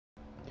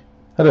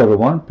Hello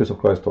everyone, peace of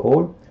Christ to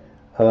all.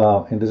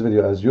 In this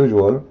video, as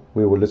usual,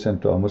 we will listen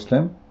to a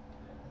Muslim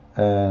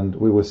and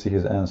we will see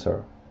his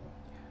answer.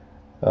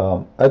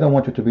 I don't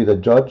want you to be the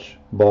judge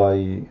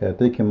by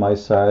taking my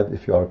side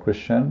if you are a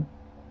Christian,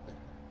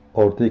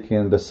 or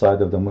taking the side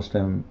of the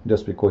Muslim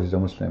just because he's a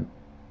Muslim.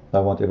 I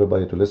want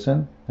everybody to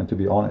listen and to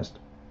be honest.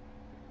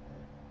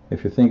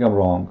 If you think I'm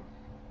wrong,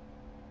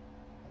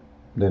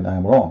 then I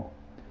am wrong.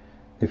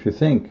 If you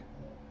think,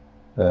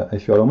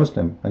 if you are a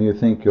Muslim and you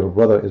think your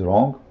brother is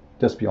wrong,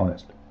 just be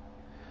honest.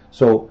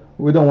 So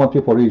we don't want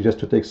people really just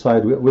to take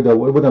side. We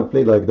don't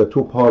play like the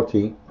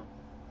two-party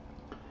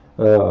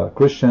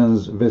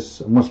Christians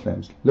vs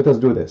Muslims. Let us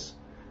do this.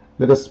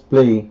 Let us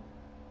play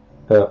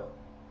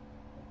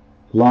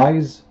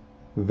lies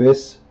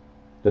vs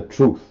the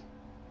truth.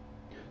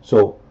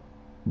 So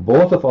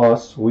both of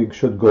us, we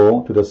should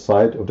go to the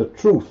side of the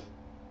truth.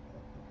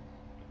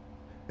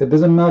 It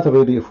doesn't matter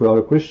really if we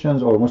are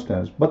Christians or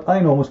Muslims, but I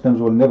know Muslims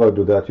will never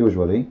do that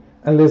usually,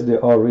 unless they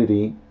are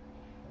really,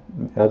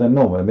 I don't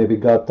know, maybe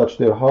God touched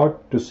their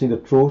heart to see the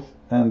truth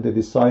and they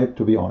decide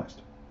to be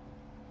honest.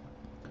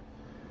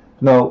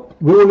 Now,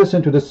 we will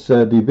listen to this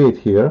debate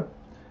here.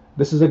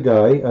 This is a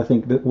guy, I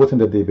think, that within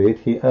the debate,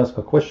 he asked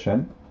a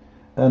question,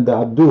 and the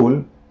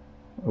Abdul,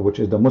 which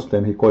is the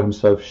Muslim, he called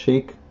himself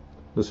Sheikh.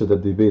 This is the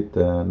debate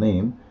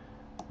name.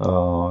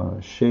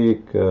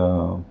 Sheikh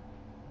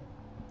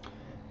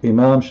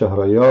Imam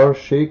Shahrayar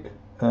Sheikh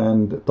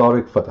and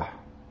Tariq Fatah.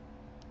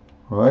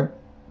 Alright?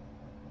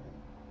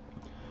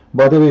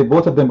 By the way,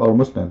 both of them are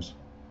Muslims.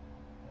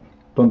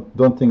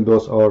 Don't think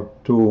those are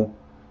two,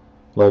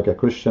 like a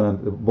Christian,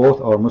 and both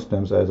are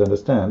Muslims as I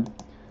understand.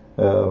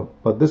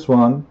 But this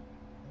one,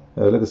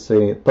 let us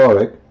say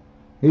Tariq,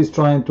 he's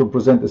trying to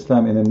present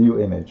Islam in a new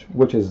image,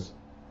 which is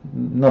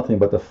nothing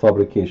but a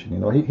fabrication. You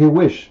know, he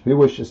wish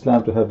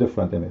Islam to have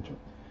different image.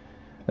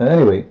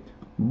 Anyway,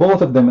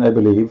 both of them, I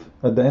believe,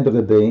 at the end of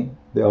the day,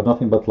 they are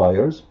nothing but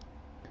liars,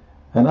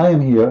 and I am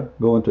here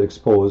going to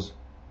expose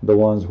the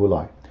ones who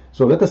lie.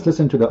 So let us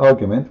listen to the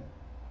argument,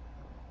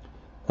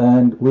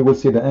 and we will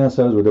see the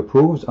answers with the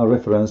proofs and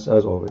reference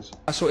as always.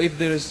 So if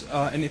there is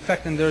an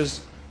effect and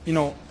there's,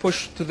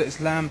 push to the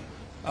Islam,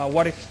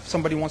 what if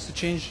somebody wants to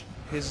change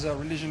his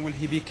religion? Will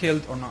he be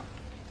killed or not?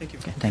 Thank you.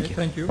 Okay,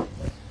 thank you.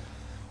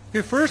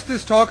 Okay, first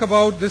let's talk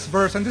about this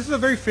verse, and this is a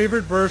very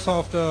favorite verse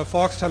of the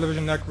Fox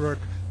Television Network.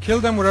 Kill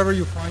them wherever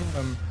you find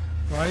them,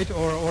 right?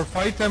 Or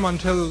fight them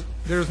until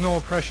there is no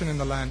oppression in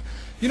the land.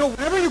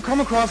 Whenever you come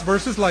across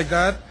verses like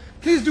that,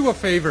 please do a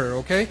favor,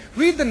 okay?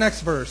 Read the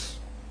next verse,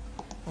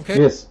 okay?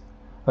 Yes,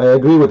 I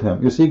agree with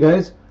him. You see,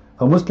 guys,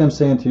 a Muslim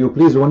saying to you,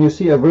 please, when you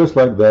see a verse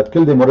like that,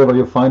 kill them wherever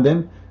you find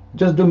them,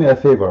 just do me a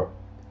favor.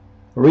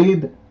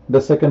 Read the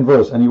second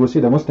verse, and you will see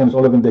the Muslims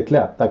all of them, they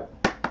clap, like,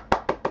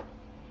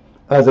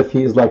 as if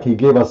he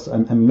gave us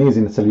an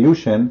amazing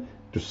solution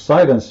to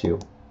silence you.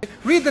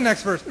 Read the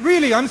next verse.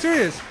 Really, I'm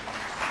serious.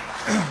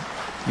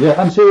 Yeah,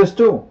 I'm serious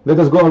too. Let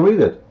us go and read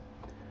it.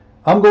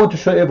 I'm going to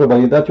show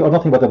everybody that you are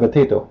nothing but a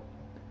potato.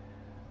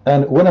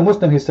 And when a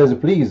Muslim, he says,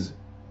 please,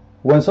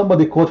 when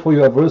somebody quotes for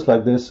you a verse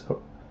like this,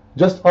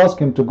 just ask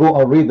him to go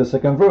and read the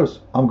second verse.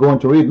 I'm going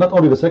to read not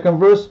only the second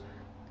verse,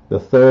 the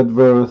third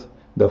verse,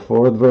 the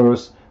fourth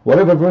verse,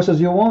 whatever verses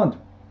you want.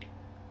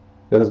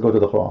 Let us go to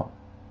the Quran.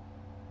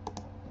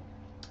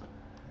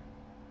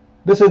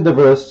 This is the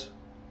verse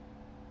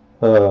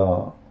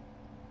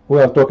we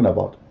are talking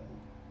about.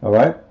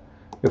 Alright?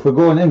 If we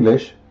go in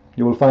English,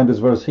 you will find this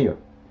verse here.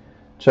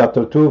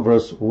 Chapter 2,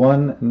 verse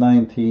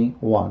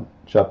 191.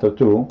 Chapter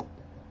 2,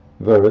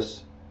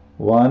 verse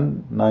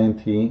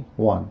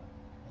 191.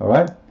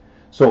 Alright?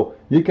 So,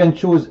 you can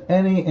choose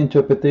any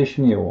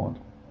interpretation you want.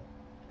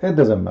 It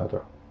doesn't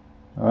matter.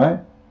 Alright?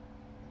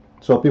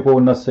 So people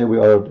will not say we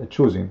are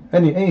choosing.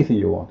 Anything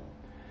you want.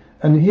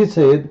 And he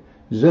said,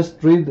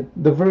 just read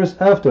the verse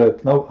after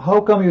it. Now,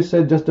 how come you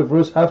said just the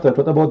verse after it?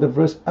 What about the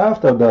verse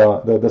after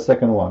the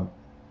second one?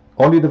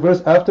 Only the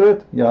verse after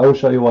it? Yeah, I will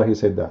show you why he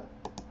said that.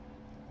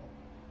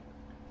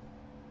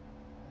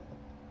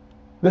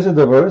 This is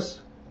the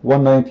verse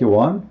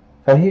 191,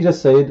 and he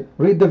just said,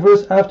 read the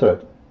verse after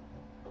it.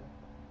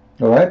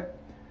 Alright?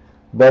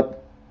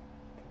 But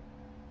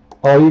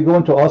are you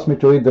going to ask me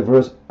to read the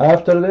verse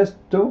after this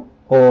too,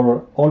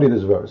 or only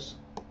this verse?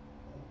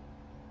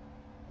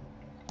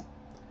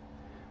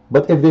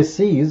 But if they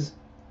cease,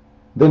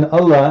 then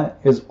Allah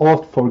is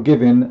oft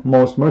forgiving,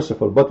 most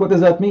merciful. But what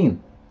does that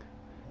mean?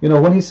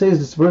 When he says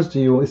this verse to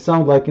you, it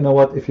sounds like,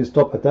 if you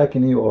stop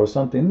attacking you or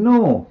something.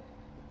 No.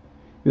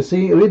 You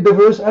see, read the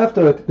verse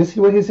after it. This is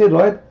what he said,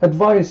 right?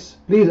 Advice.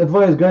 Please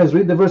advise, guys,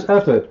 read the verse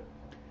after it.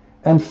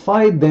 And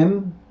fight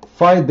them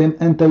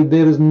until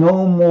there is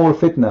no more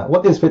fitna.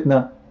 What is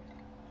fitna?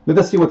 Let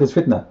us see what is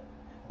fitna.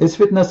 Is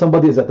fitna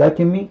somebody is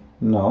attacking me?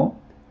 No.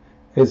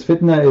 Is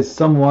fitna is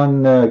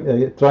someone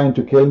trying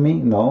to kill me?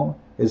 No.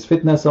 Is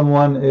fitna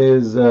someone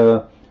is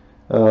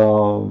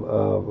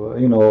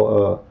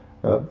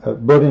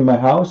burning my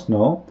house?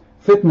 No.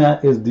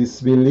 Fitna is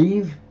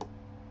disbelief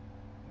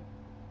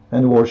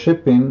and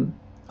worshipping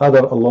other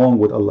along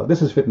with Allah.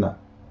 This is fitna.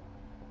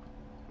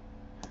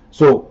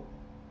 So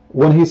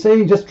when he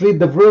say just read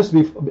the verse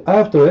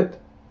after it,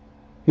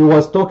 he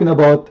was talking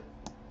about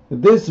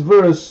this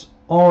verse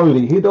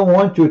only. He don't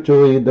want you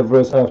to read the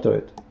verse after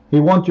it. He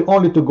wants you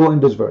only to go in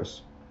this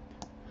verse,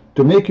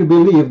 to make you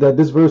believe that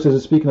this verse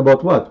is speaking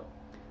about what?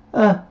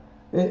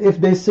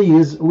 If they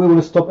seize, we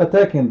will stop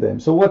attacking them.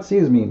 So what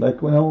seize mean?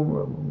 Like, you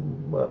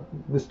know,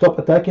 they stop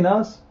attacking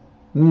us?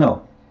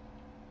 No.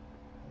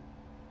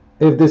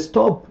 If they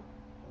stop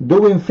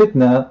doing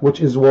fitna, which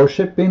is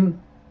worshipping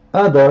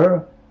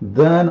other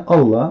than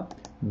Allah,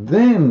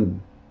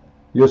 then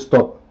you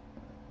stop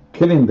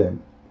killing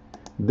them.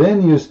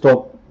 Then you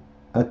stop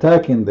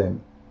attacking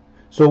them.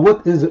 So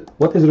what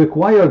is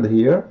required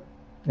here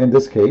in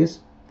this case?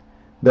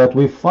 That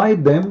we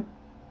fight them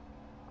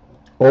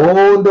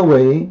all the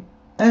way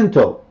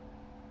until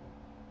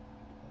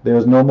there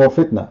is no more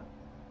fitna.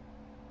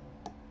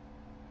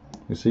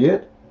 You see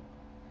it?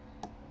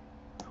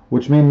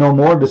 Which means no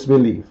more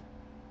disbelief.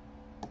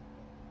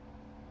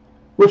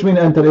 Which means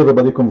until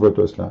everybody convert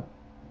to Islam.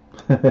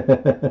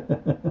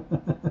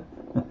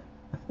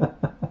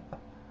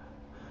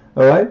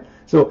 Alright?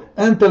 So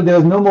until there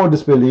is no more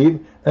disbelief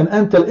and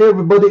until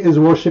everybody is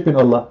worshipping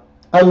Allah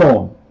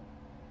alone.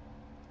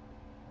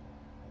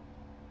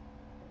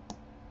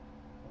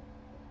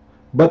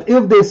 But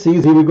if they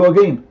seize, here we go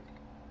again.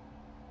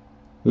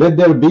 Let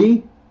there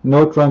be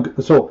no trunk.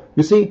 So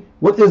you see,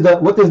 what is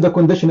the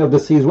condition of the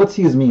seize? What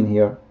seize mean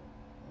here?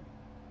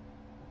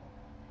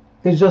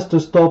 It's just to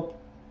stop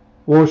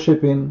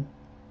worshipping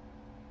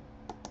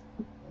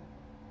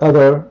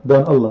other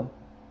than Allah.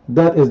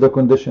 That is the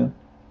condition.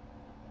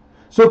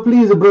 So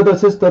please,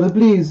 brothers, sisters,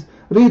 please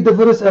read the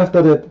verse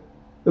after it.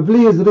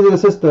 Please read the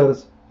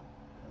sisters.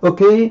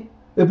 Okay?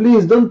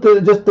 Please don't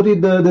just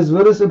read this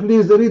verse.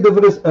 Please read the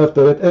verse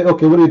after it.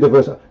 Okay, we'll read the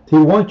verse. He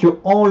wants you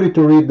only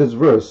to read this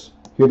verse.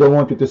 He don't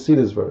want you to see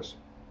this verse.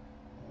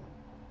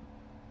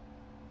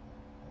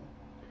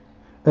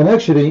 And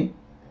actually,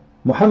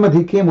 Muhammad,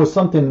 he came with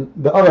something,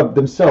 the Arab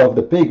themselves,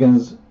 the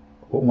pagans.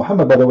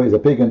 Muhammad, by the way, is a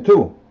pagan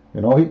too.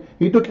 You know,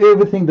 he took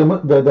everything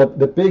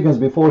the pagans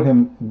before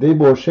him, they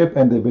worship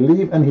and they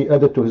believe, and he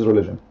added to his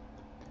religion.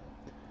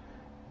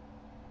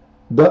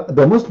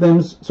 The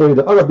Muslims, sorry,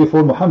 the Arab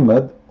before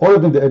Muhammad, all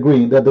of them, they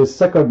agree that there's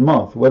sacred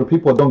month where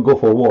people don't go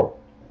for war.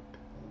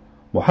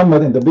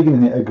 Muhammad in the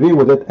beginning, he agreed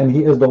with it, and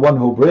he is the one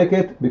who break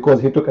it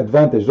because he took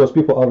advantage. Those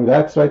people are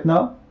relaxed right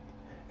now.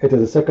 It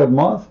is a sacred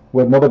month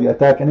where nobody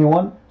attack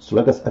anyone, so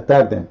let us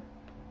attack them.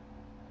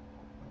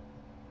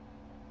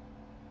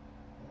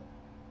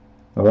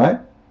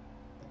 Alright?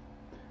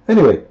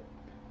 Anyway,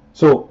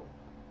 so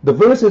the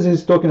verses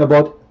he's talking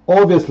about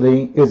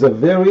obviously is a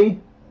very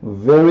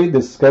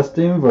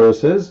disgusting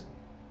verses,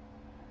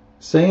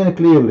 saying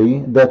clearly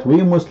that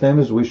we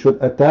Muslims, we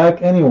should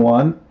attack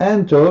anyone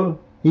until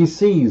he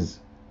sees.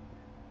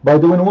 By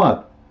doing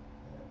what?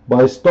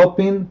 By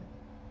stopping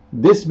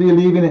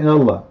disbelieving in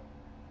Allah.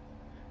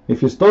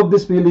 If you stop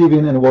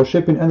disbelieving and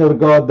worshipping another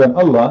God than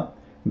Allah,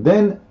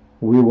 then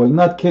we will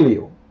not kill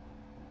you.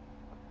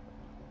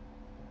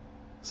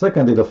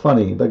 Secondly, the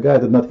funny, the guy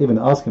did not even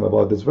ask him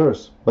about this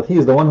verse, but he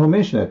is the one who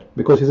mentioned it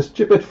because he's a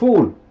stupid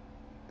fool.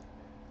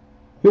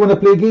 He want to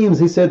play games.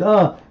 He said,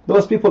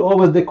 those people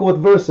always, they quote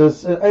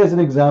verses. As an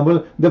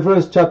example, the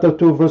verse chapter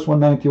 2 verse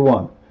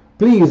 191.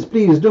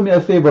 Please do me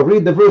a favor,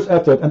 read the verse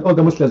after it. And all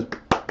the Muslims,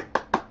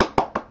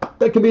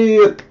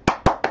 Takbir,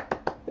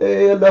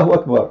 Allahu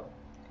Akbar.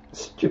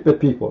 Stupid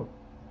people.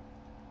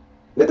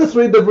 Let us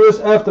read the verse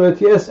after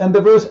it, yes, and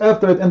the verse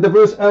after it, and the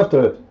verse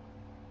after it.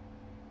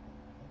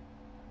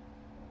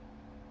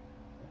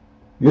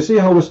 You see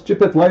how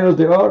stupid liars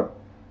they are?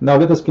 Now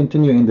let us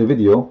continue in the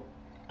video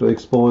to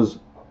expose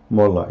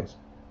more lies.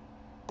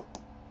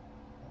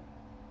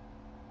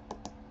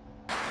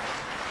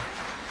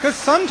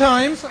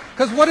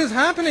 Because what is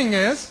happening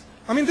is,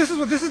 I mean, this is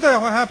what's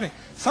happening.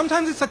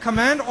 Sometimes it's a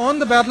command on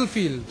the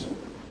battlefield.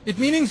 It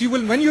means you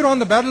will, when you're on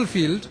the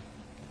battlefield,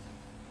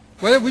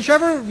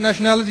 whichever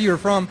nationality you're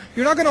from,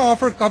 you're not going to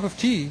offer a cup of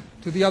tea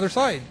to the other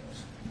side.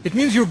 It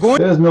means you're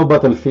going. There's no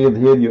battlefield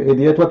here, you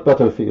idiot. What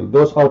battlefield?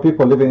 Those are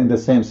people living in the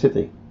same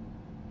city.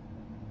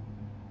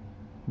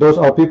 Those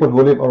are people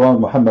who live around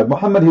Muhammad.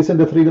 Muhammad, he sent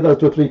the 3 letters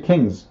to 3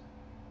 kings.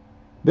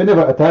 They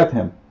never attacked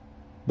him.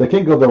 The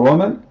king of the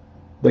Roman,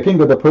 the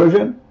king of the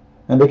Persian,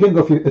 and the king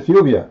of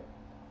Ethiopia.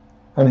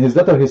 And his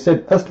letter he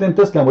said, Aslim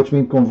Taslam, which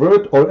means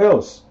convert or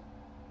else.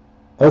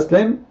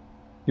 Aslim,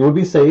 you will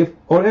be safe,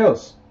 or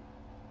else.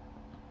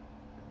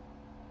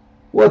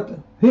 What?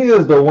 He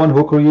is the one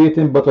who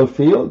created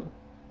battlefield.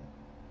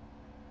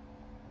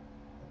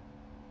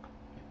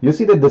 You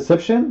see the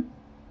deception?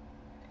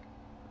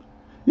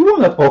 You will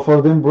not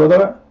offer them,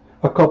 brother,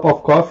 a cup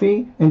of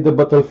coffee in the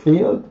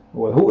battlefield.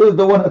 Well, who is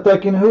the one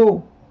attacking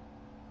who?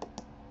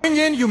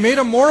 You made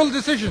a moral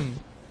decision.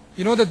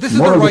 You know that this is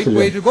the right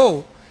way to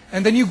go.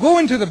 And then you go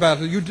into the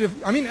battle.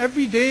 I mean,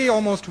 every day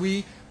almost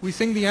we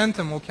sing the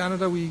anthem, "O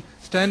Canada, we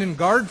stand in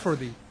guard for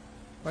thee."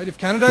 Right? If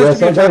Canada is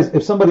to be attacked,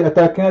 if somebody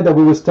attack Canada,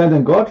 we will stand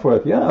in guard for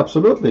it. Yeah,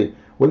 absolutely.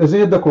 Well,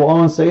 isn't it the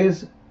Quran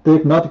says,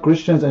 take not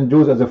Christians and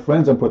Jews as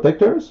friends and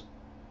protectors?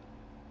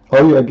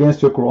 Are you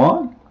against your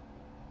Quran?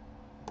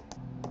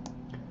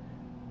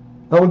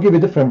 I will give you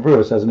a different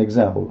verse as an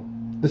example.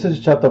 This is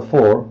chapter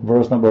 4,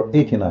 verse number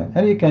 89,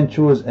 and you can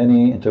choose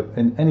any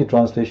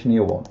translation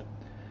you want.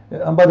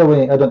 And by the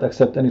way, I don't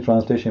accept any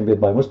translation made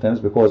by Muslims,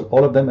 because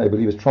all of them, I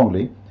believe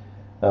strongly,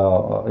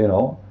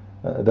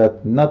 that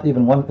not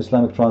even one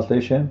Islamic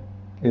translation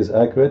is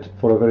accurate,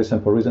 for a very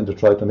simple reason: to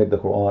try to make the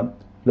Quran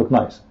look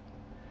nice.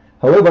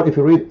 However, if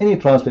you read any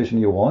translation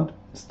you want,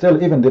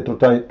 still even they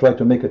try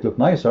to make it look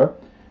nicer,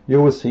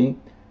 you will see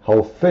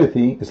how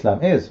filthy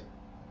Islam is.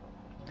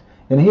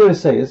 And here it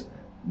says,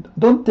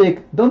 don't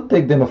take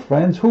them as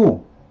friends.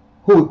 Who?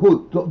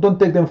 Don't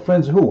take them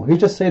friends. Who? He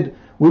just said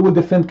we will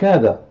defend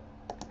Canada.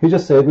 He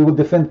just said we will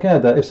defend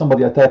Canada if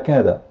somebody attack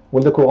Canada.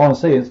 Well, the Quran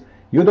says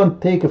you don't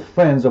take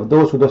friends of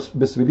those who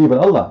disbelieve in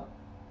Allah.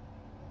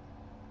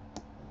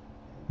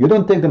 You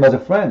don't take them as a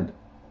friend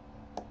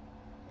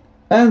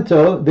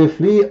until they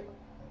flee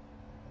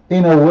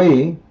in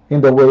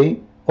the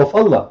way of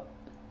Allah,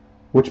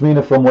 which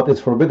means from what is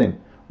forbidden.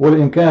 Well,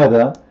 in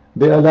Canada,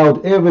 they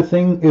allowed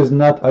everything is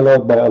not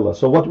allowed by Allah.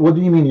 So what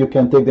do you mean you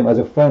can take them as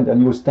a friend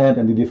and you stand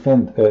and you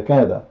defend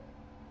Canada?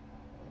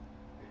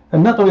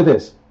 And not only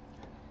this,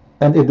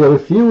 and if they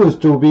refuse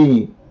to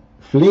be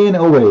fleeing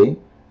away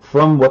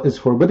from what is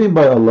forbidden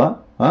by Allah,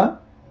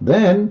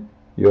 then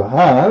you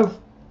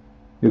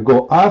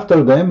go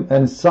after them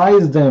and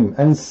seize them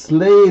and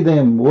slay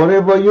them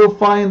wherever you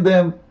find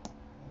them.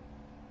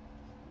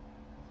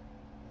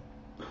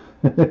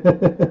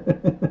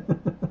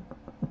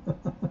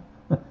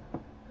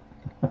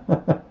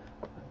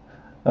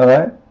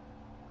 Alright?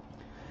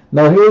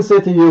 Now he will say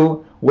to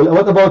you, well,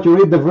 what about you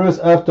read the verse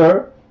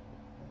after,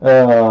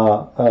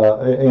 the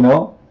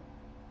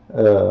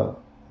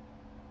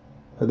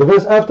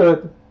verse after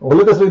it? Well,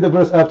 let us read the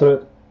verse after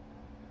it.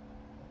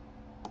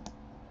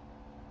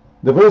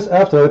 The verse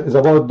after it is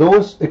about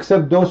those,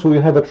 except those who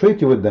have a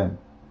treaty with them.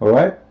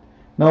 Alright?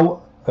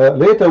 Now,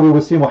 later we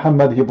will see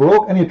Muhammad, he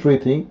broke any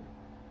treaty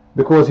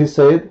because he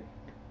said,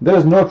 there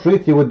is no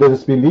treaty with the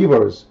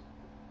disbelievers.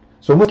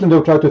 So Muslims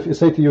will try to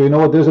say to you, you know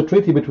what, there's a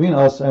treaty between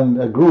us and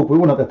a group, we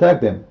will not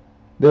attack them.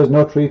 There's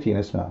no treaty in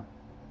Islam.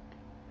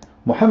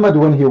 Muhammad,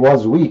 when he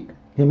was weak,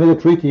 he made a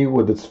treaty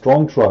with the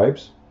strong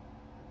tribes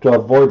to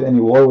avoid any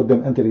war with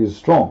them until he is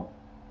strong.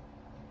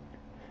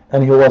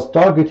 And he was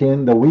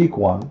targeting the weak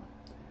one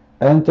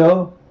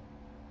until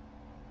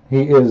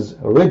he is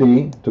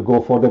ready to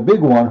go for the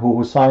big one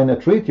who signed a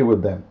treaty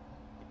with them.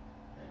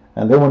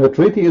 And then when the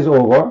treaty is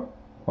over,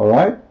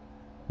 alright,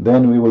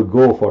 then we will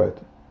go for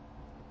it.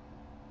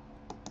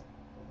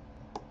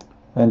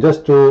 And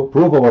just to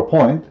prove our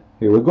point,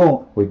 here we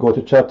go. We go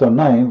to chapter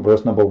 9,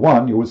 verse number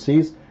 1. You will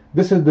see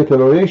this is the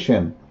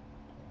declaration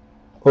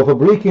of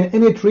breaking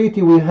any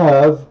treaty we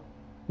have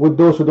with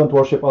those who don't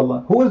worship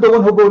Allah. Who is the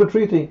one who broke the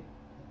treaty?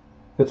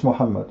 It's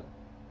Muhammad.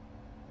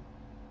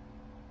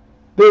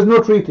 There is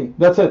no treaty.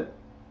 That's it.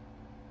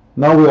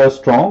 Now we are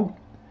strong.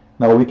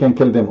 Now we can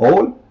kill them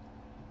all.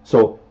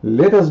 So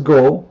let us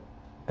go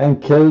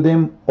and kill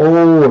them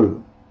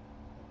all.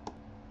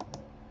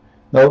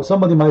 Now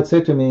somebody might say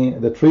to me,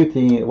 the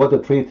treaty, what a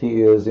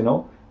treaty is, I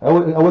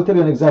will tell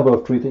you an example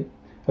of treaty.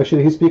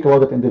 Actually, he speak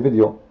about it in the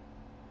video.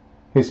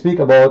 He speak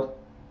about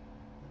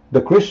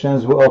the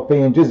Christians who are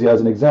paying jizya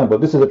as an example.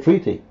 This is a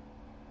treaty.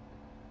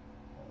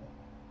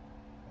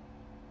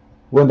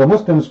 When the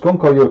Muslims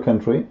conquer your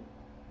country,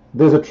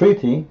 there's a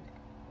treaty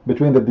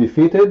between the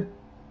defeated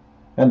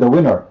and the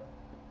winner.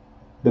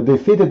 The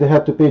defeated, they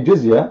have to pay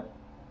jizya,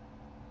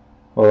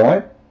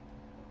 alright?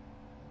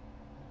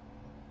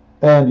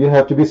 And you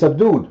have to be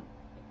subdued.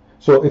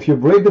 So if you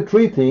break the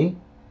treaty,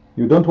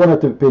 you don't want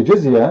to pay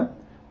jizya,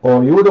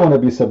 or you don't want to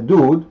be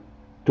subdued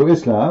to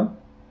Islam,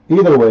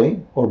 either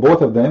way, or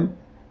both of them,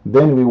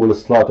 then we will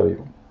slaughter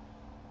you.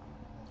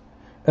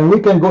 And we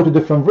can go to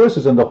different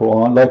verses in the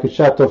Quran, like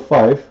chapter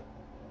 5,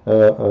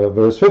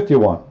 verse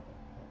 51.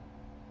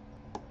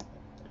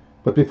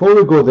 But before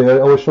we go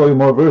there, I will show you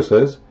more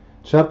verses.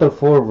 Chapter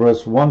 4,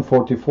 verse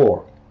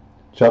 144.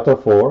 Chapter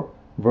 4,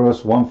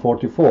 verse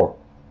 144.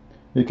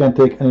 You can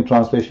take any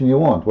translation you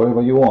want,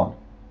 whatever you want.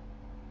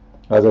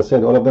 As I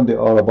said, all of them, they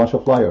are a bunch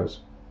of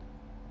liars.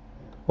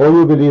 All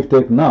you believe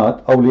take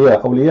not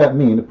awliya. Awliya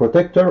mean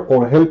protector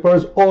or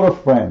helpers or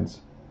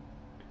friends.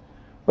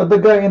 But the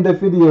guy in the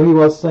video, he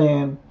was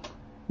saying,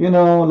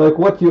 like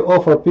what you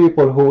offer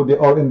people who they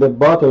are in the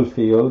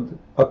battlefield,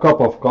 a cup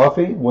of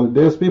coffee. Well,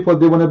 there's people,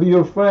 they want to be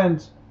your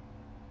friends.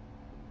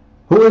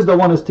 Who is the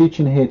one is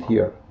teaching hate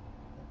here?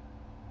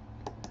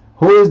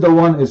 Who is the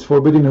one is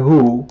forbidding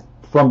who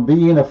from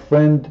being a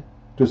friend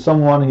to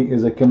someone he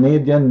is a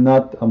Canadian,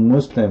 not a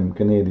Muslim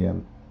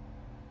Canadian?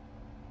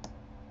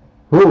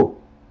 Who?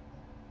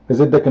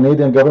 Is it the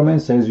Canadian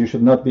government says you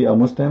should not be a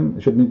Muslim,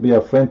 you shouldn't be a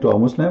friend to a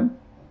Muslim?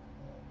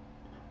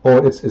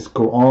 Or it's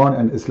Quran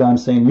and Islam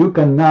saying you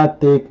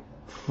cannot take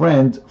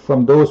friends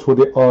from those who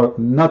they are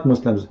not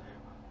Muslims.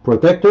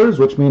 Protectors,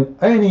 which mean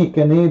any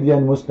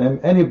Canadian Muslim,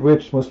 any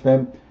British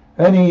Muslim,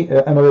 any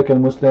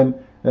American Muslim,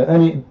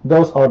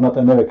 those are not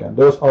American.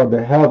 Those are,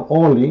 they have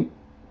only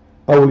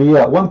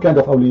awliya, one kind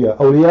of awliya.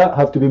 Awliya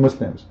have to be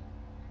Muslims,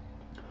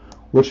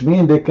 which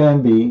means they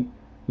can be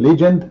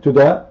legend to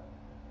the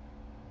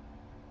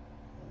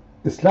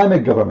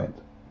Islamic government,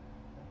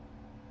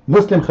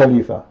 Muslim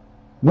Khalifa,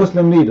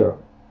 Muslim leader.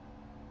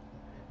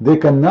 They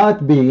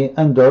cannot be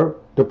under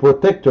the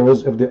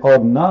protectors if they are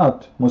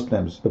not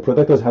Muslims. The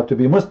protectors have to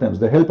be Muslims,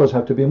 the helpers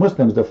have to be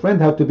Muslims, the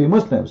friends have to be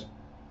Muslims.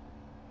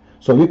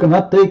 So you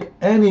cannot take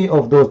any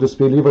of those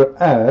disbelievers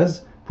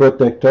as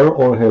protector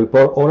or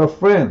helper or a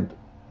friend.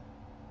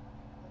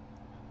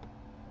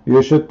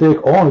 You should take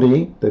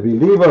only the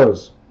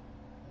believers.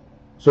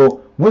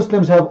 So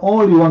Muslims have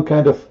only one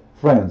kind of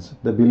friends,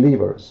 the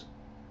believers.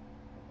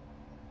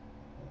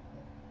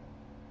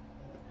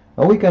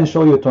 And we can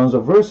show you tons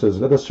of verses.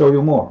 Let us show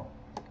you more.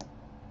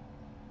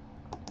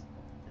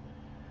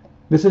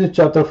 This is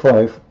chapter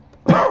 5,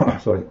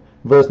 sorry,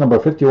 verse number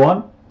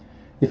 51.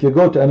 If you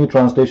go to any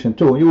translation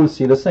too, you will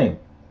see the same.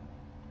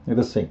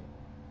 The same.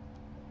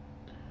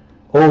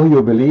 O who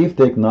you believe,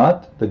 take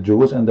not the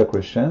Jews and the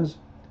Christians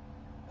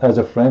as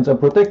a friends and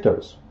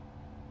protectors.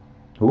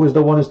 Who is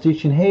the one who is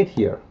teaching hate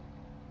here?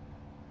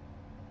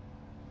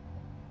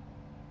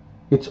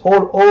 It's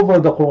all over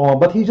the Quran.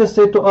 But he just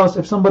said to us,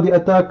 if somebody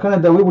attack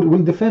Canada, we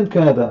will defend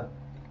Canada.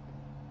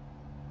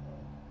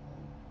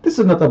 This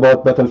is not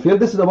about battlefield.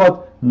 This is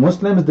about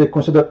Muslims. They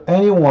consider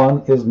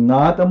anyone is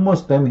not a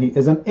Muslim, he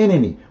is an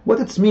enemy. What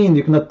it means,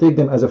 you cannot take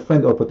them as a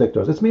friend or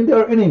protectors. It means they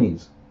are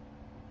enemies.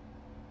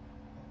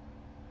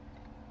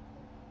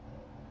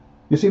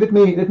 You see, let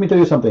me tell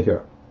you something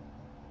here.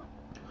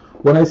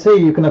 When I say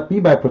you cannot be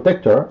my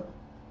protector,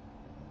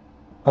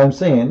 I'm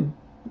saying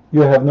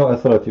you have no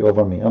authority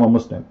over me. I'm a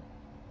Muslim.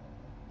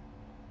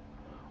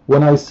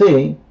 When I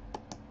say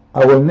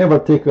I will never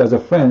take you as a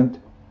friend,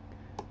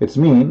 it's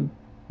mean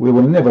we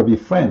will never be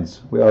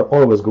friends. We are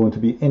always going to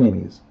be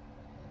enemies.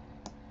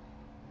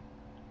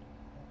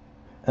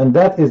 And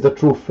that is the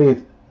true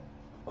faith,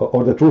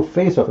 or the true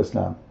face of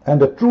Islam, and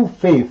the true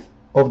faith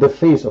of the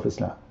face of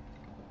Islam.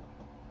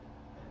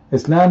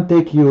 Islam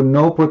take you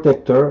no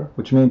protector,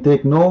 which means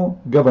take no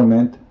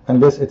government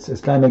unless it's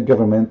Islamic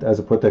government as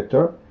a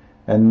protector,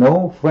 and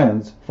no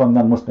friends from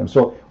non-Muslims.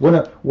 So when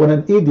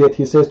an idiot,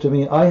 he says to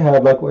me, I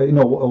have, like, you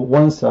know,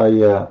 once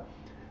I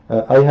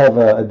have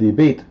a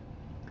debate.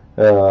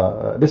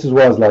 This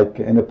was like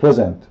in the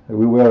present.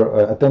 We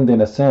were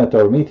attending a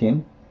senator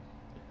meeting.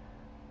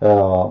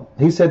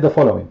 He said the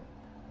following.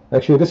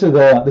 Actually, this is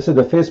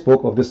the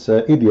Facebook of this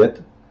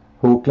idiot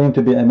who claimed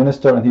to be a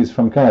minister, and he's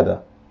from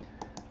Canada.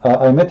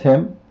 I met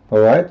him. All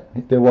right.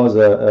 There was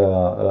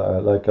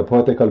like a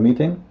political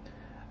meeting,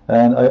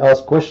 and I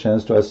asked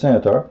questions to a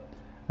senator,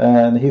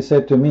 and he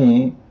said to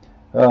me,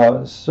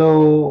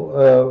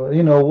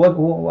 you know, what?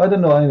 I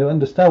don't know. I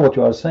understand what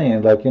you are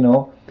saying. Like, you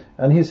know.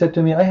 And he said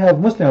to me, I have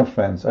Muslim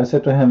friends. I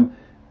said to him,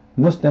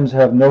 Muslims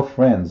have no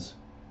friends.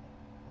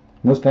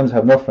 Muslims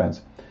have no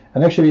friends.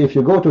 And actually, if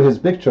you go to his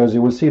pictures,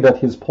 you will see that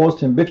he's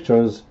posting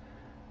pictures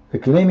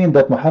claiming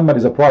that Muhammad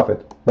is a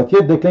prophet. But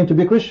yet they claim to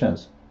be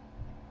Christians.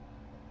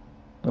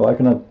 Oh, I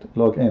cannot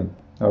log in.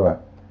 Alright.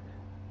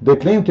 They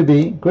claim to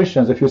be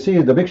Christians. If you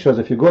see the pictures,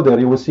 if you go there,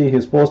 you will see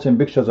he's posting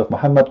pictures of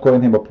Muhammad,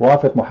 calling him a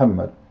prophet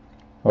Muhammad.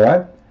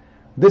 Alright.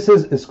 This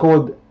is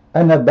called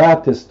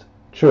Anabaptist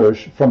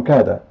Church from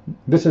Canada.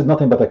 This is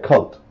nothing but a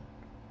cult.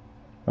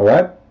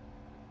 Alright?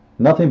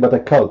 Nothing but a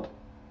cult.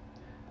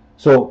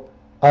 So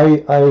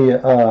I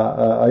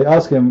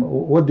asked him,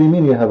 what do you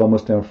mean you have a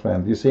Muslim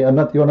friend? You see, you're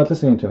not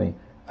listening to me.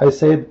 I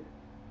said,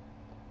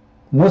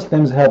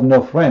 Muslims have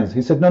no friends.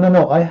 He said,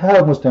 no, I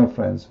have Muslim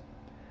friends.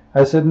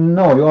 I said,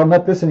 no, you are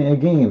not listening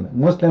again.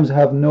 Muslims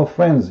have no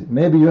friends.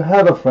 Maybe you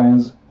have a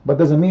friends, but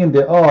doesn't mean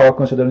they are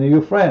considering you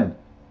a friend.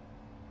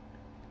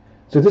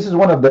 So this is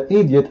one of the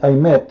idiot I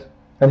met,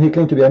 and he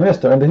claimed to be a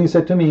minister. And then he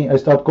said to me, I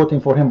start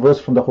quoting for him verse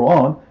from the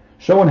Quran,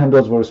 showing him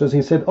those verses.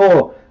 He said,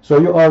 oh, so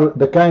you are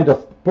the kind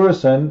of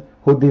person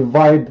who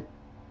divide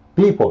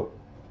people.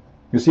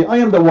 You see, I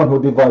am the one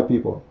who divide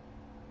people.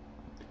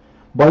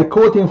 By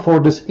quoting for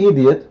this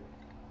idiot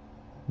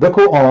the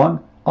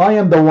Quran, I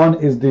am the one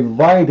is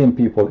dividing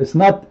people. It's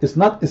not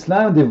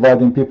Islam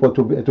dividing people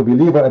to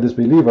believer and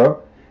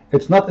disbeliever.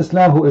 It's not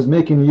Islam who is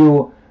making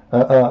you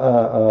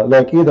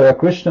like either a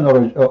Christian or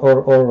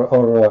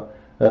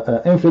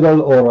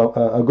infidel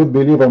or a good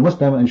believer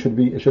Muslim and should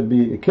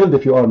be killed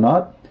if you are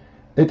not.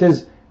 It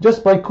is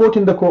just by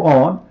quoting the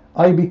Quran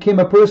I became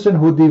a person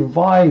who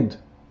divide,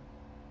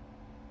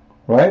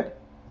 right,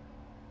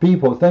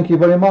 people. Thank you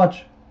very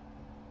much.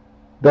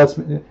 That's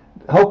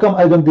how come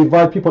I don't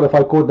divide people if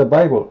I quote the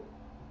Bible?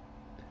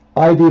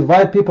 I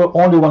divide people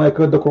only when I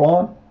quote the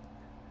Quran.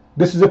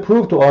 This is a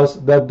proof to us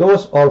that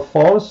those are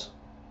false.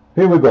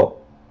 Here we go.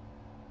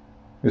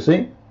 You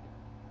see?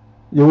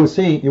 You will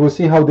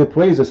see how they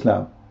praise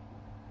Islam.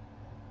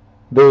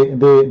 They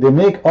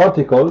make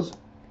articles,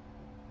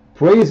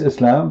 praise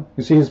Islam.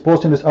 You see, he's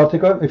posting this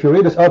article. If you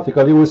read this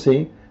article, you will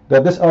see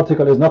that this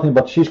article is nothing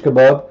but shish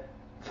kebab,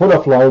 full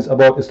of lies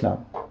about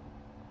Islam.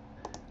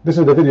 This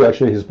is the video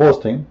actually he's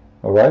posting.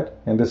 All right,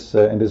 in this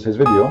his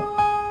video. If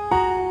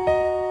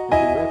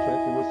you watch it,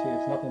 you will see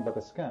it's nothing but a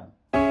scam. can.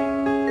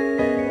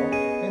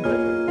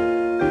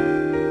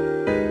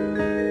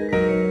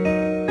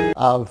 Indirectly.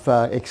 Of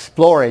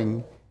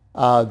exploring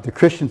the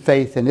Christian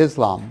faith and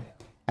Islam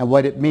and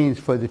what it means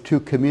for the two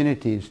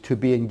communities to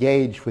be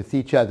engaged with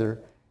each other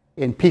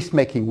in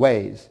peacemaking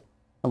ways,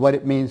 and what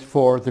it means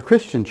for the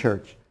Christian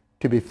church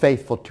to be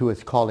faithful to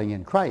its calling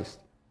in Christ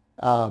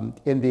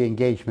in the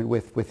engagement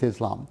with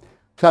Islam.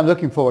 So I'm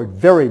looking forward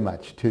very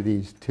much to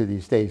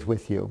these days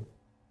with you.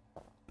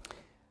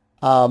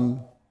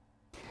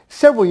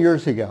 Several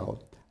years ago,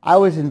 I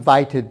was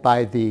invited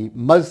by the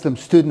Muslim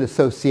Student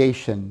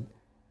Association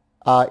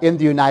in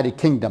the United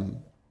Kingdom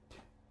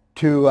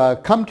to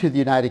come to the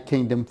United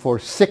Kingdom for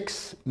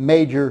 6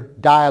 major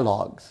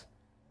dialogues,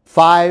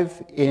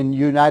 5 in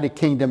United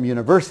Kingdom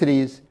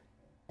universities,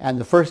 and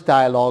the first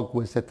dialogue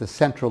was at the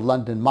Central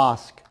London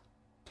Mosque.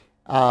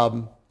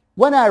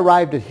 When I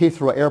arrived at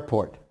Heathrow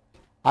Airport,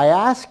 I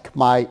asked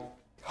my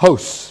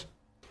hosts,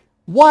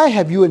 "Why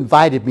have you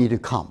invited me to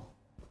come?"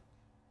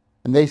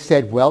 And they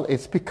said, "Well,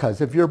 it's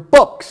because of your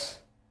books."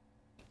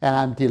 And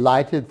I'm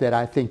delighted that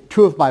I think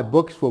 2 of my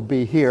books will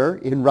be here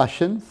in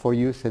Russian for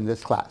use in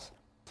this class.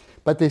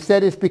 But they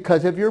said it's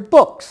because of your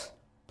books.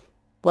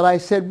 Well, I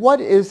said,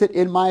 what is it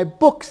in my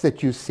books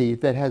that you see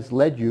that has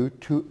led you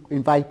to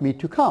invite me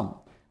to come?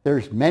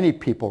 There's many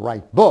people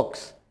write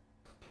books.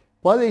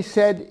 Well, they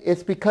said,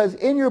 it's because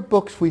in your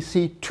books we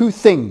see 2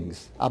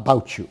 things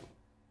about you.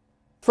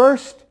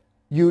 First,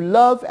 you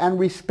love and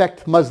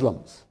respect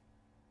Muslims.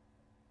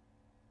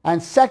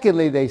 And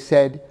secondly, they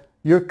said,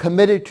 you're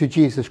committed to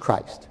Jesus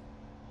Christ.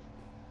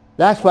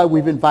 That's why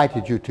we've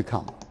invited you to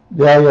come.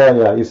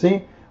 Yeah. You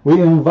see,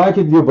 we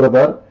invited you,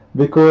 brother,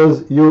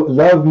 because you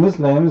love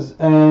Muslims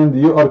and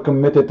you are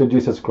committed to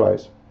Jesus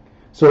Christ.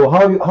 So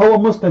how a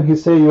Muslim he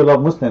say you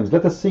love Muslims?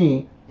 Let us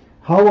see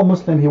how a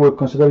Muslim he will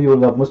consider you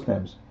love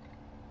Muslims.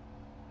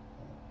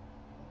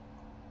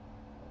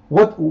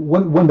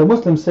 When the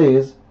Muslim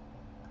says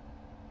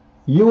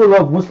you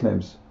love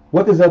Muslims,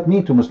 what does that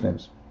mean to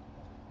Muslims?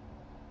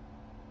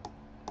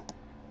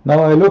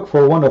 Now I look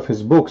for one of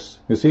his books.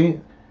 You see,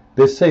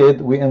 they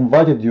said we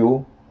invited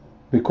you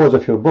because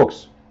of your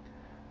books.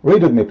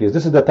 Read with me, please.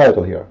 This is the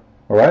title here.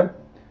 All right?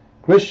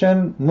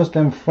 Christian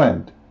Muslim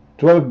friend,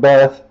 12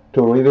 paths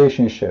to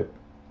relationship.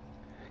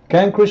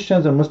 Can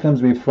Christians and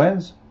Muslims be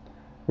friends?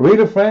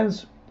 Real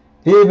friends?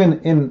 Even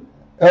in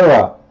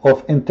era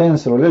of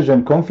intense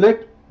religion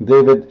conflict,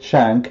 David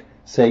Shank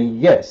say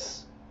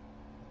yes.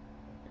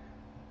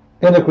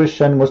 In a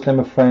Christian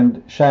Muslim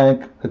friend,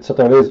 Shank,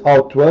 etc., lays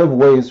out 12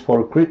 ways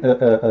for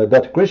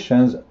that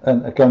Christians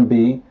can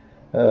be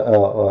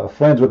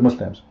friends with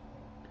Muslims.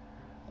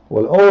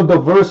 Well, all the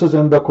verses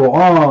in the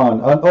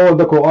Quran and all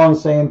the Quran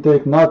saying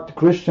take not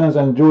Christians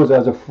and Jews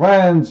as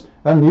friends,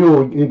 and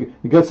you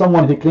get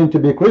someone he claimed to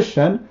be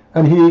Christian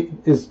and he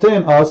is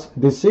telling us,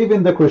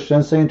 deceiving the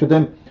Christians, saying to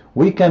them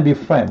we can be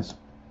friends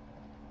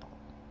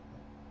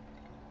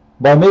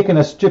by making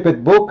a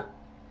stupid book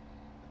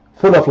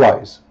full of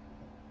lies.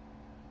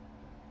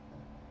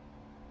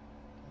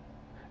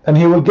 And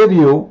he will give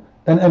you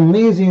an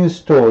amazing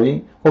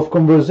story of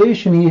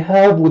conversation he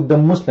had with the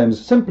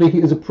Muslims. Simply he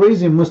is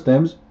praising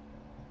Muslims.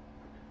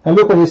 And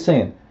look what he's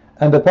saying.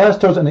 And the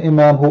pastors and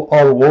imam who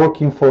are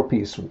working for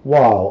peace.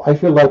 Wow, I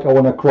feel like I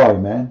want to cry,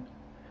 man.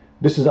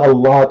 This is a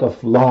lot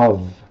of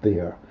love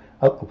there,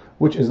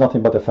 which is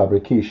nothing but a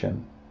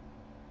fabrication.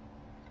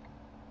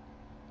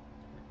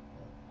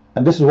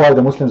 And this is why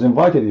the Muslims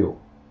invited you,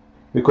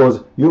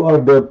 because you are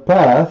the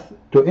path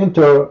to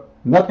enter,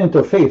 not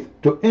interfaith,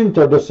 to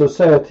enter the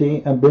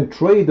society and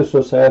betray the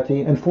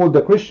society and fool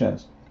the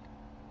Christians.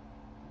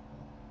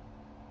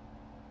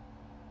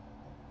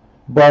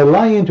 By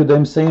lying to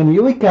them, saying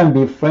we can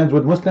be friends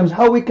with Muslims.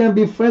 How we can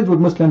be friends with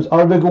Muslims?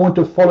 Are they going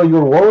to follow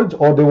your words,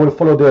 or they will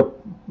follow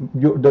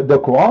the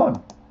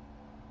Quran?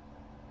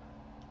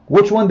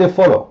 Which one they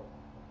follow?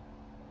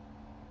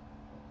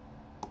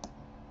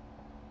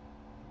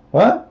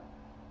 Huh?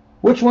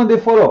 Which one they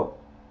follow?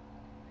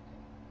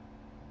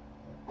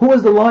 Who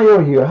is the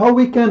liar here? How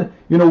we can,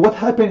 what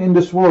happened in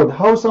this world?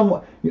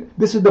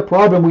 This is the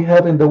problem we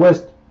have in the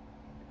West.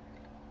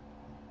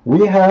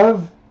 We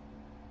have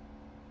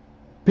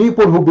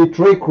people who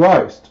betray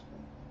Christ.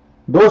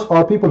 Those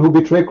are people who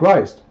betray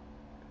Christ.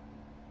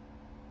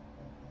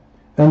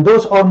 And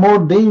those are more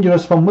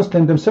dangerous from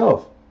Muslims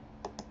themselves.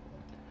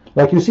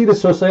 Like you see the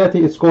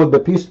society, it's called the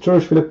Peace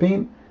Church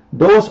Philippines.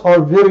 Those are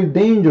very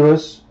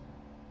dangerous,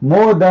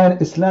 more than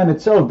Islam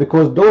itself,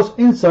 because those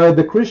inside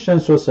the Christian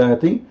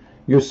society,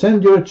 you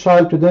send your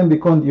child to them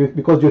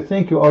because you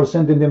think you are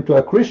sending them to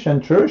a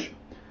Christian church,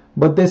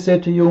 but they say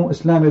to you,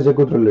 Islam is a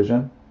good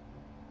religion.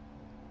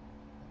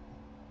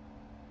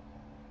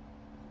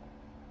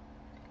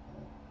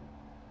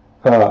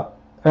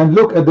 And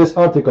look at these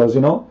articles,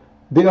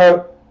 they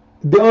are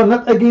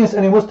not against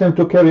any Muslim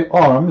to carry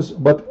arms,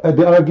 but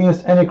they are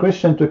against any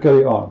Christian to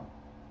carry arms.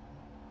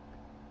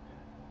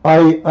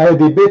 I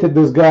debated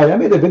this guy. I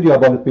made a video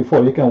about it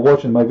before. You can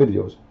watch in my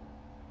videos.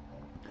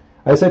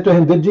 I said to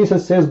him, did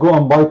Jesus say go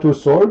and buy 2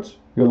 swords?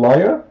 You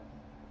liar.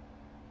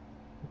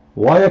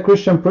 Why a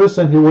Christian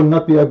person, he will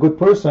not be a good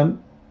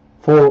person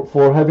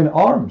for having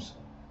arms?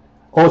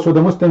 Also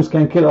the Muslims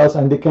can kill us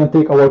and they can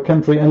take our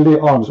country and lay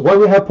arms. Why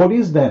we have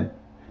police then?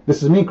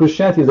 This is mean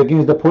Christianity is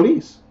against the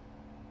police.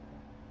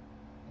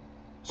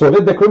 So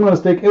let the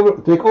criminals take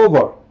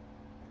over.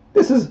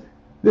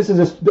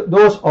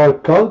 Those are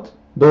cult,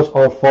 those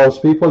are false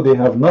people, they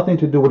have nothing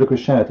to do with the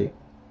Christianity.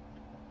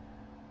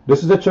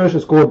 This is a church,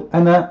 it's called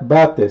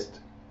Anabaptist.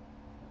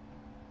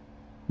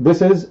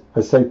 This is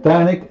a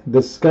satanic,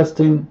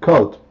 disgusting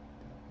cult.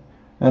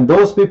 And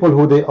those people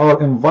who they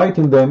are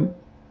inviting them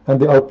and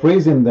they are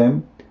praising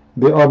them,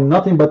 they are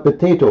nothing but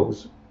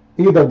potatoes,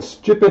 either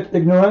stupid,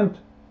 ignorant,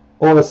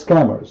 or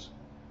scammers.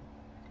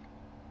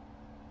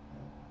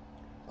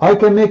 I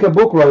can make a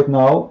book right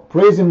now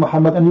praising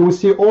Muhammad and you will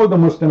see all the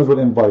Muslims will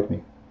invite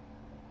me.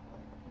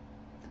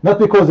 Not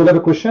because they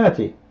love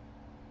Christianity,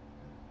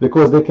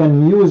 because they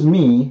can use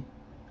me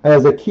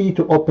as a key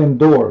to open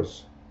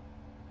doors,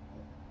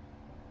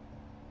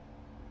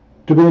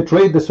 to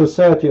penetrate the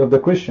society of the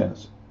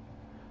Christians.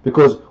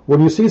 Because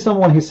when you see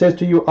someone, he says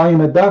to you, I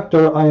am a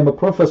doctor, I am a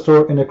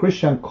professor in a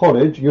Christian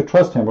college, you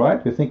trust him,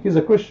 right? You think he's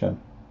a Christian.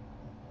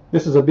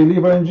 This is a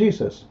believer in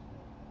Jesus.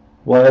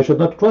 Why I should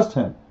not trust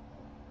him?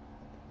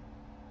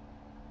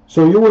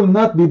 So you will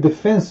not be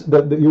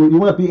you will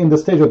not be in the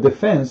stage of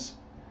defense.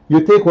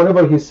 You take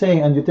whatever he's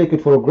saying and you take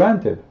it for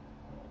granted.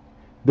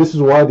 This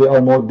is why they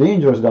are more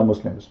dangerous than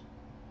Muslims.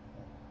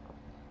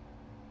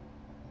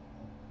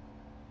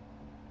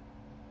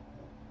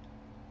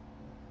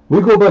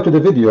 We go back to the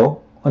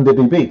video on the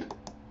debate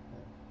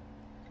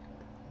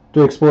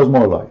to expose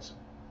more lies.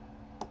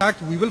 In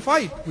fact, we will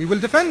fight. We will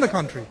defend the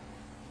country.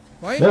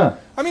 Right? Yeah.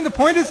 I mean, the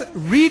point is,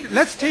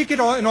 let's take it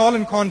all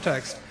in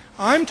context.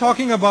 I'm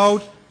talking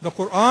about the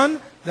Quran,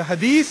 the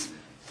Hadith,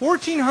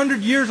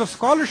 1400 years of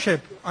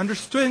scholarship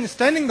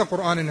understanding the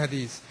Quran and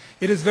Hadith.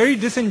 It is very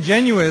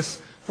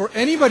disingenuous for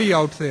anybody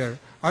out there.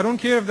 I don't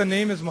care if the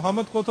name is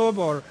Muhammad Qutb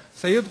or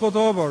Sayyid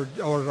Qutb or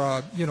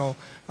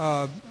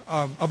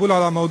Abul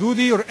Ala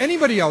Maududi or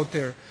anybody out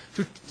there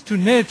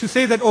to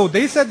say that, oh,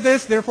 they said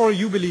this, therefore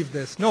you believe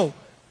this. No.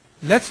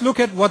 Let's look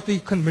at what the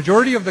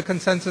majority of the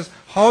consensus,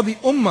 how the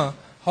Ummah,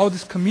 how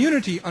this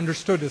community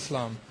understood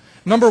Islam.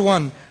 Number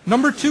one.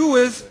 Number two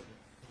is,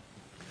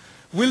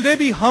 will they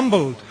be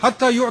humbled?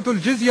 Hatta yu'tul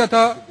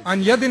jizyata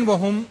an yadin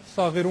wahum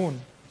saghirun.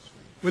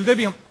 Will they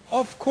be?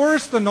 Of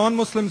course, the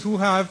non-Muslims who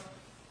have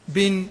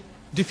been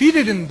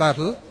defeated in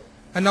battle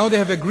and now they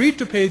have agreed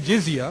to pay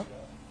jizya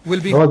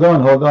will be. Hold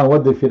on.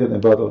 What defeated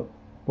in battle?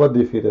 What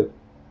defeated?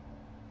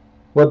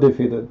 What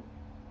defeated?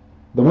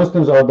 The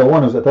Muslims are the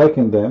ones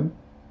attacking them,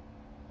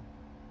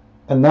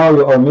 and now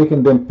you are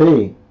making them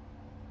pay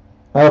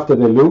after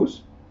they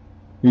lose.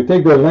 You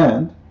take their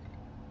land,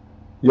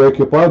 you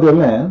occupy their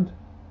land.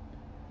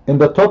 In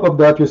the top of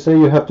that you say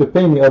you have to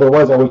pay me,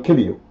 otherwise I will kill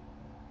you.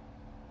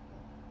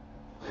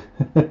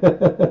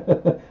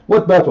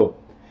 What battle?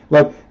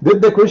 Like,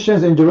 did the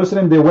Christians in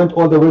Jerusalem, they went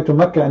all the way to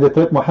Mecca and they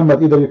threatened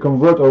Muhammad, either you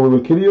convert or we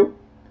will kill you?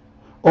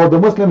 Or the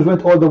Muslims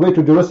went all the way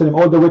to Jerusalem,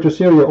 all the way to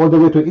Syria, all the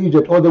way to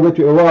Egypt, all the way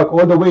to Iraq,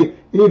 all the way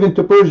even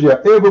to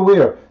Persia,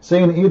 everywhere,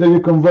 saying either you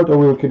convert or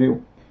we will kill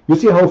you. You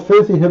see how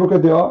filthy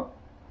hypocrite they are?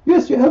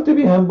 Yes, you have to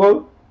be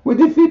humble. We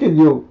defeated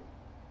you.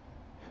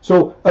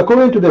 So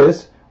according to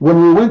this,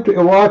 when we went to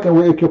Iraq and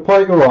we occupy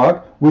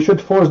Iraq, we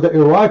should force the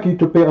Iraqi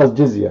to pay us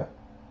jizya.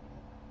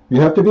 You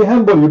have to be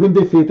humble. You've been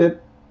defeated.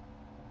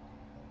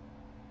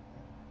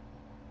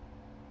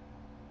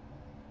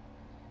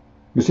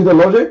 You see the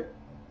logic?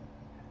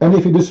 And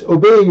if you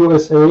disobey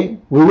USA,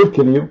 we will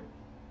kill you.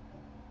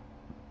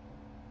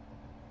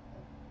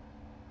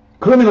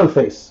 Criminal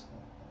face.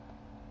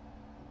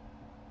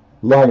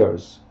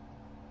 Liars.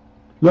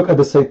 Look at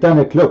the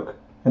satanic look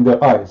in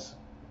their eyes.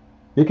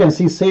 You can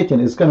see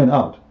Satan is coming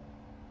out.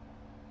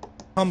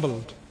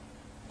 Humbled.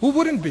 Who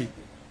wouldn't be?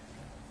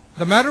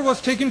 The matter was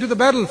taken to the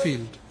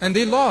battlefield and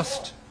they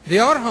lost. They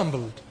are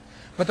humbled.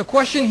 But the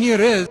question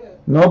here is,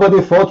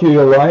 nobody fought you,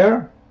 you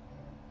liar.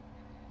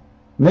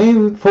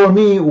 Name for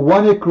me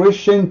one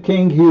Christian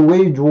king he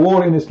waged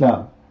war in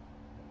Islam.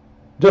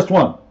 Just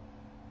one.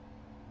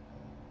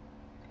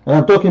 And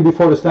I'm talking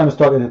before Islam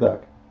started attack.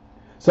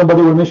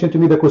 Somebody will mention to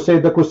me the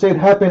crusade. The crusade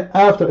happened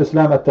after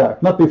Islam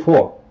attack, not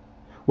before.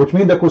 Which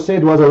means the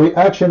crusade was a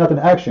reaction, not an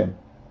action.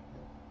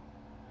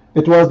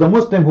 It was the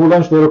Muslim who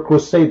launched their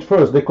crusade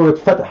first. They call it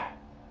Fatah.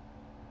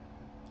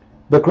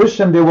 The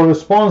Christian, they were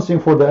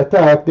responsible for the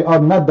attack. They are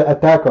not the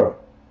attacker.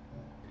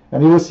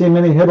 And you will see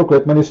many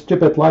hypocrites, many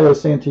stupid liars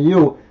saying to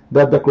you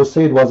that the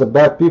crusade was a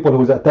bad people who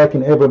was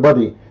attacking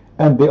everybody,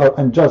 and they are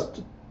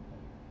unjust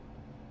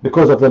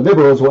because of the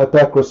liberals who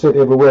attack crusade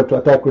everywhere to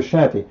attack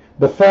Christianity.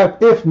 The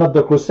fact, if not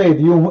the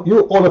crusade,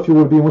 all of you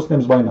will be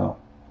Muslims by now.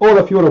 All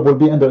of Europe will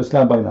be under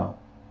Islam by now.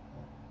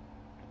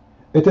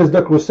 It is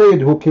the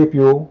crusade who keep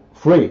you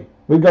free,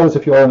 regardless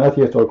if you are an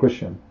atheist or a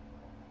Christian.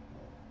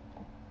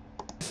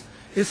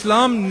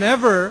 Islam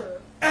never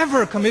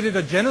ever committed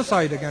a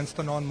genocide against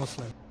the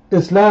non-Muslim.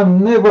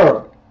 Islam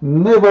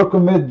never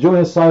commit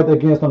genocide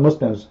against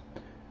non-Muslims.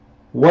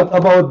 What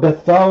about the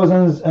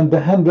thousands and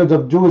the hundreds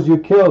of Jews you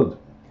killed?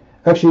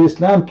 Actually,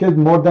 Islam killed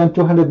more than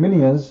 200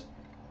 millions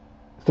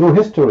through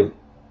history.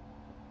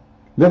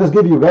 Let us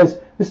give you guys,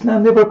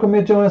 Islam never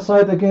committed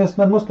genocide against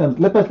non-Muslims.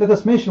 Let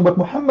us mention what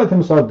Muhammad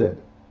himself did.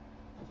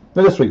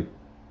 Let us read.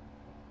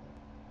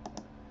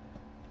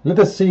 Let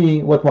us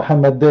see what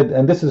Muhammad did,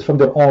 and this is from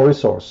their own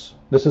resource.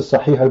 This is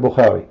Sahih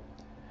al-Bukhari.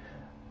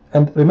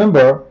 And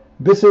remember,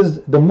 this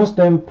is the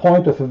Muslim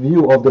point of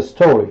view of the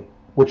story,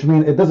 which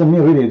means it doesn't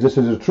mean really this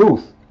is the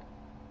truth.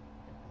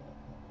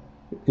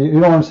 You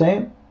know what I'm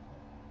saying?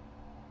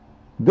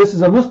 This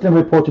is a Muslim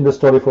reporting the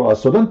story for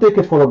us, so don't take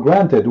it for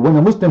granted. When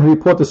a Muslim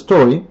reports a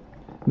story,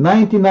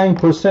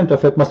 99%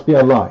 of it must be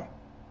a lie.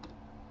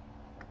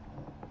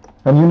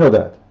 And you know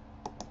that.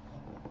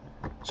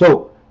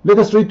 So, let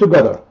us read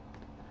together.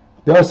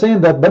 They are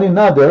saying that Bani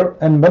Nadir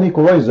and Bani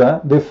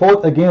Qurayza, they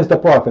fought against the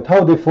Prophet.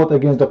 How they fought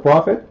against the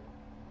Prophet?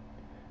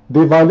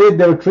 They violate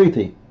their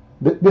treaty.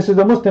 This is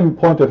the Muslim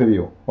point of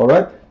view.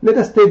 Alright? Let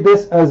us take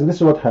this as this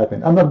is what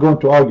happened. I'm not going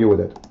to argue with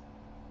it.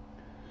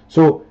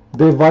 So,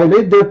 they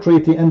violate their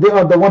treaty and they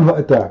are the one who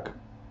attack.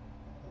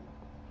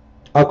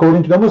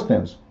 According to the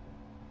Muslims,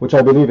 which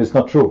I believe is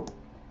not true.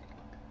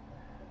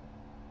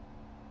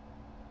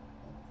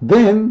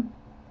 Then,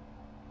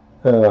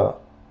 the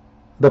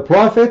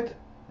Prophet,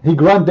 he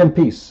grant them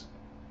peace.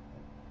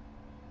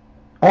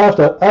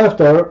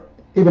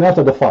 Even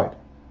after the fight.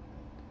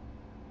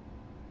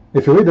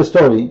 If you read the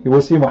story, you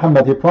will see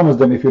Muhammad, he promised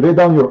them, if you lay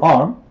down your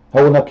arm,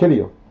 I will not kill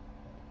you.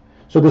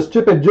 So the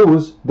stupid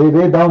Jews, they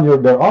lay down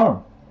their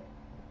arm.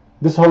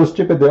 This is how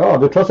stupid they are.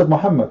 They trusted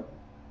Muhammad.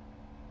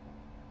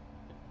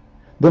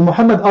 Then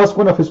Muhammad asked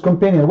one of his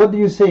companions, what do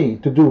you say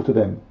to do to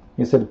them?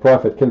 He said,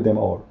 Prophet, kill them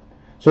all.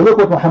 So look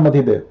what Muhammad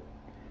he did.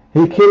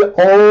 He killed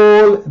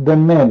all the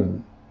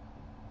men.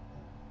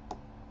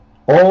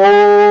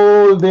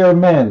 All their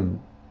men.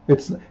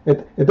 It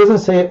doesn't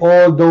say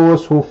all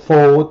those who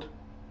fought.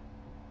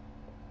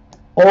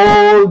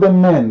 All the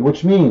men,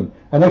 which mean,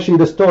 and actually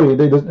the story,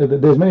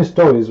 there's many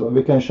stories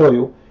we can show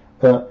you.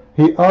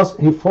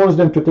 He forced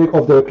them to take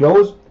off their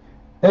clothes.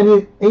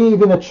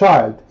 Even a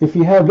child, if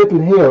he have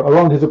little hair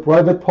around his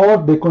private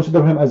part, they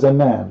consider him as a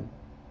man.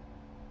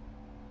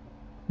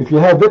 If you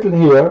have little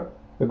hair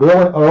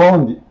growing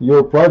around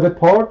your private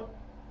part,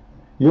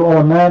 you are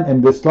a man,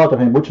 and they slaughter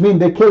him, which means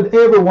they killed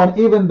everyone,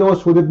 even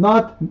those who did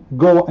not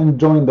go and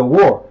join the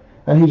war.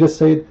 And he just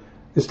said,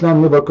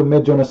 Islam never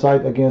commit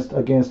genocide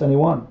against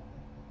anyone.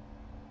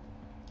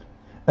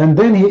 And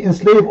then he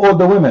enslaved all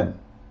the women.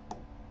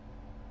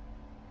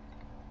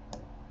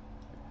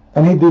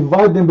 And he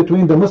divided them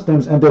between the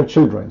Muslims and their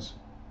children.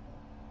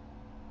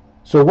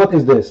 So what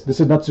is this?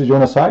 This is not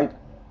genocide?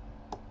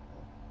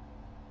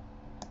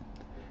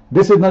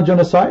 This is not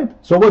genocide?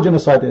 So what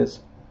genocide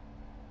is?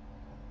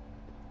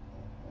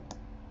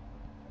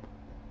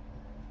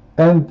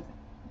 And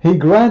he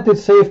granted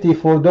safety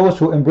for those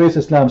who embrace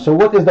Islam. So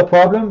what is the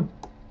problem?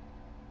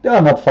 They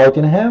are not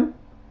fighting him.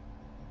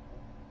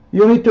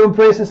 You need to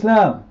embrace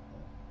Islam.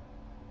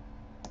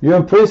 You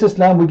embrace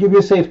Islam, we give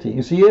you safety.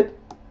 You see it?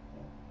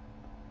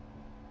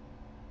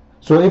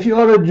 So if you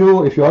are a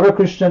Jew, if you are a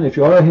Christian, if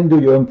you are a Hindu,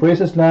 you embrace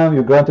Islam,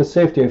 you granted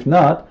safety. If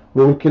not,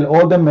 we will kill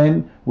all the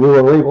men, we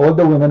will rape all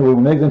the women, we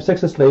will make them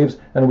sex slaves,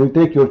 and we will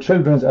take your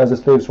children as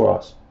slaves for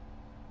us.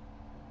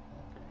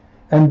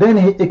 And then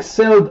he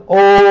excelled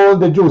all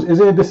the Jews.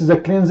 Isn't it this is a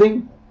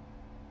cleansing?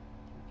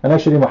 And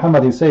actually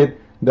Muhammad, he said,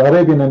 the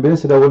Arabian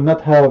Peninsula will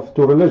not have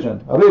two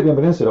religions. Arabian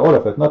Peninsula, all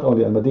of it, not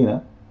only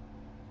Al-Madinah.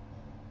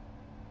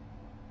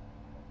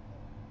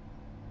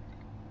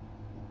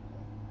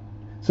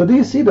 So do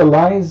you see the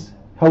lies?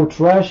 How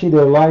trashy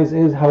their lies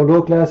is, how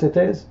low class it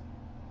is?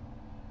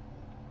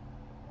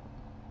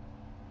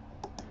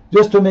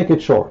 Just to make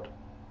it short,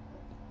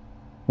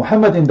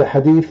 Muhammad in the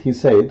hadith, he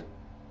said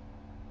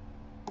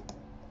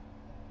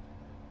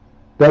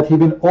that he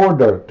been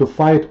ordered to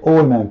fight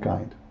all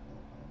mankind,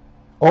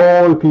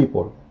 all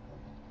people,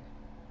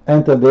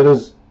 until there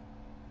is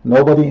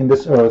nobody in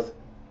this earth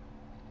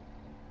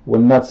will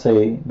not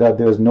say that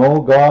there is no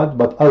God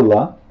but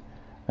Allah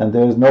and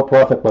there is no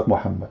prophet but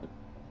Muhammad.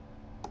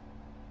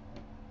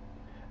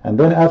 And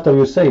then after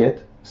you say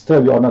it,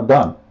 still you are not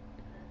done.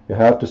 You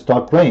have to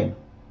start praying.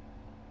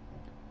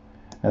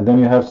 And then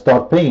you have to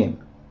start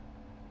paying.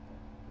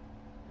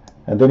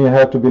 And then you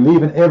have to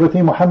believe in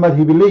everything Muhammad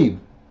he believed.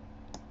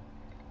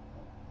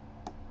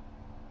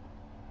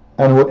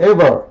 And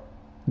whoever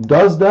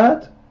does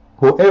that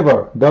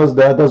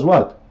does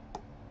what?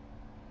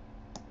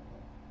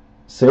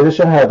 Say the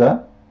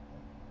Shahada,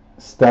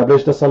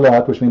 establish the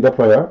Salat, which means the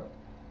prayer,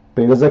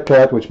 pay the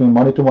Zakat, which means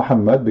money to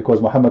Muhammad, because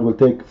Muhammad will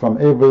take from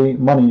every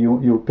money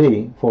you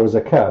pay for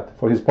Zakat,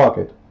 for his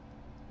pocket.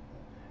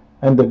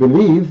 And they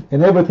believe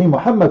in everything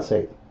Muhammad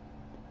said.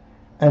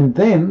 And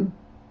then,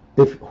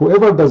 if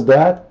whoever does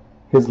that,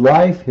 his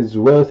life, his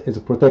wealth is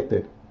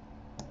protected.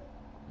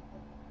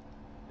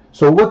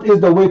 So what is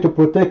the way to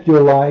protect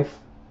your life?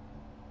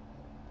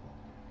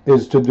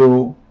 Is to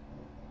do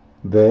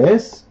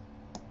this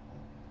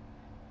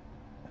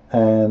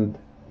and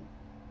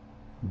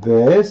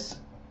this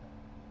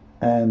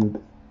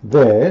and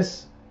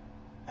this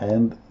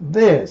and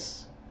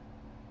this.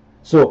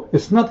 So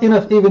it's not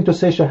enough even to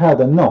say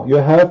Shahada. No, you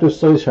have to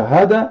say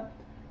Shahada,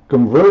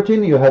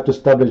 converting, you have to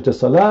establish the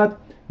Salat,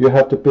 you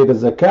have to pay the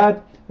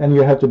Zakat, and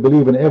you have to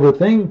believe in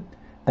everything,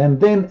 and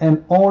then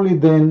and only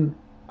then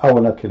I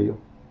will not kill you.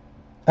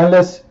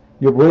 Unless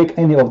you break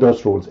any of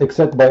those rules,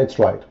 except by its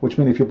right. Which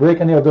means if you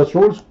break any of those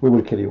rules, we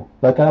will kill you.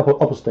 Like an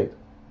apostate.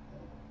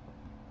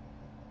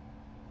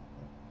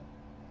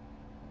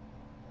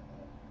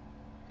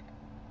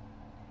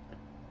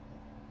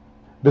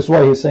 This is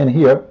why he's saying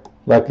here,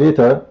 like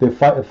later, they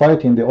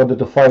fighting in order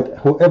to fight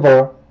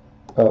whoever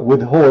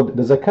withhold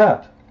the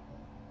zakat.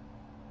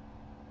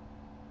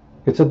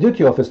 It's a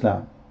duty of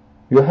Islam.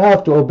 You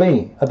have to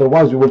obey,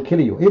 otherwise we will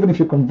kill you. Even if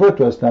you convert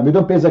to Islam, you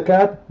don't pay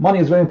zakat, money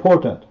is very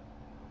important.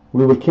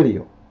 We will kill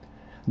you.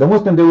 The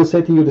Muslim, they will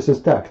say to you, this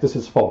is tax, this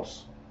is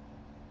false.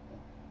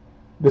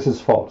 This is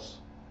false.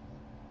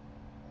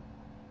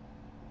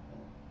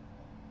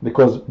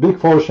 Because big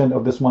portion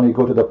of this money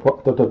go to the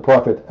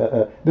Prophet.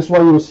 This is why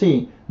you will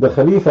see the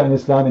Khalifa in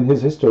Islam in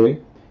his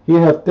history. He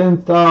have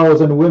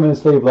 10,000 women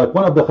slaves. Like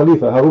one of the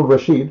Khalifa, Harun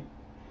Rashid,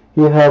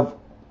 he have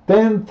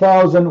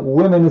 10,000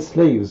 women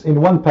slaves in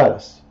one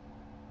palace.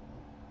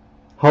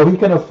 How he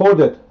can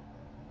afford it?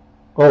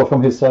 Oh,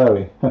 from his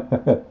salary.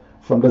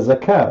 From the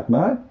zakat,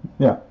 man.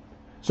 Yeah.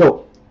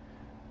 So,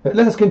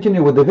 let us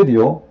continue with the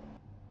video.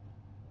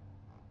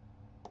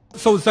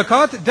 So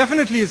zakat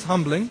definitely is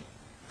humbling.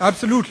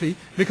 Absolutely,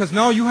 because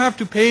now you have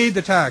to pay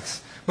the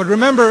tax. But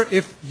remember,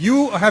 if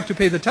you have to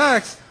pay the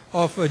tax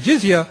of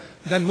jizya,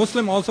 then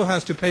Muslim also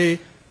has to pay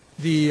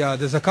the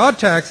zakat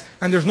tax,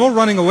 and there's no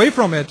running away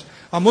from it.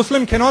 A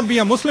Muslim cannot be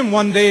a Muslim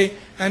one day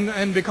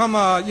and become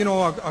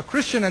a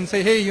Christian and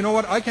say, hey, you know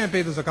what, I can't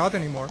pay the zakat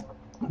anymore.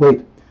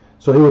 Wait,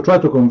 so he will try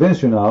to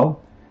convince you now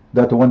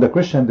that when the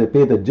Christian, they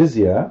pay the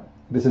jizya,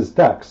 this is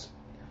tax.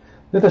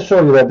 Let us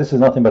show you that this is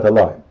nothing but a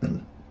lie.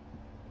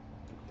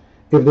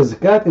 If the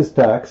zakat is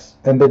tax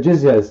and the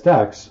jizya is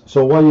tax,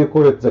 so why you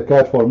call it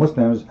zakat for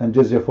Muslims and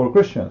jizya for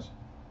Christians?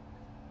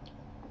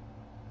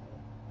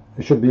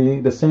 It should be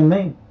the same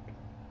name.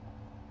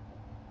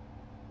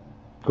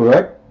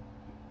 Correct?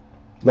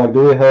 Like,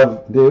 do we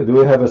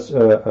have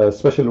a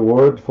special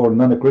word for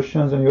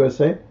non-Christians in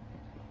USA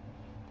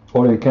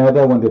or in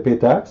Canada when they pay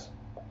tax?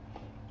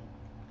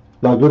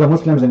 Like, do the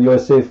Muslims in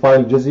USA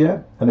file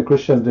jizya and the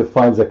Christians they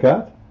file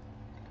zakat?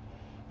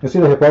 You see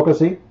the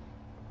hypocrisy?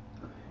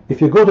 If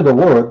you go to the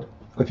word,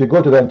 if you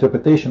go to the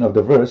interpretation of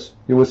the verse,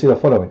 you will see the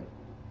following.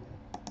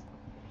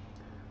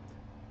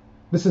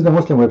 This is the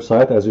Muslim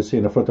website, as you see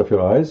in the front of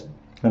your eyes,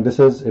 and this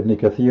is Ibn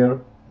Kathir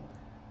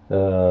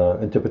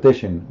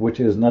interpretation,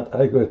 which is not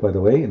accurate, by the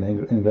way,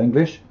 in the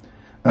English.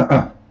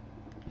 The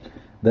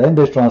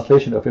English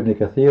translation of Ibn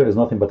Kathir is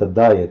nothing but a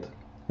diet.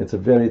 It's a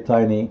very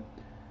tiny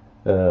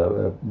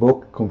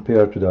book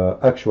compared to the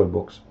actual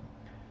books,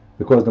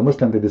 because the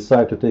Muslim, they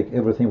decide to take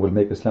everything will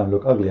make Islam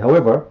look ugly.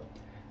 However,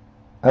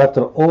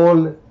 after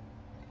all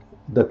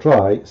the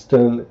try,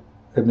 still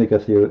Ibn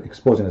Kathir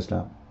exposing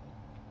Islam.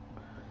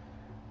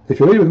 If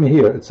you read with me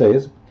here, it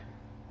says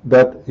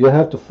that you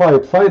have to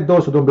fight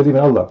those who don't believe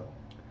in Allah.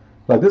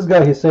 Like this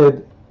guy, he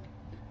said,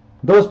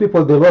 those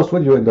people, they lost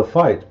with you in the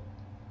fight,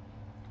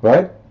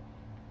 right?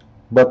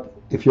 But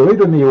if you read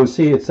with me, you will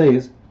see it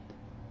says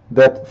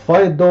that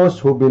fight those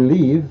who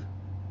believe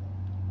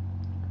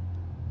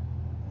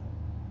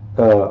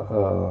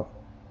not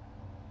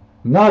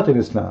in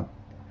Islam.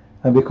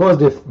 And because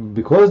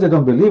they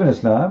don't believe in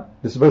Islam,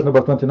 this is verse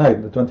number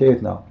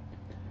 28 now.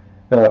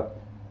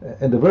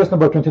 In the verse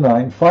number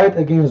 29, fight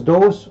against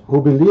those who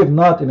believe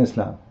not in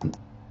Islam.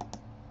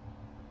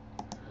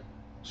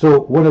 So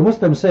when a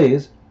Muslim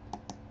says,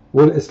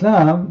 well,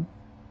 Islam,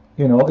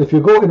 if you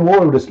go in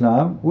war with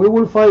Islam, we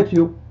will fight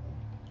you.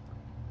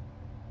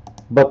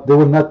 But they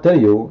will not tell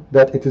you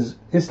that it is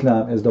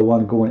Islam is the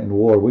one going in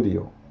war with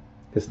you.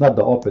 It's not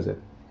the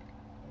opposite.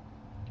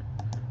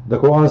 The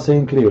Quran is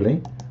saying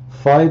clearly,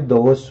 fight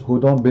those who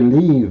don't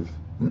believe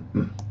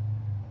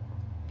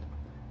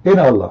in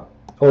Allah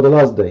or the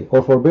last day,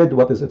 or forbid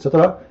what is,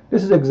 etc.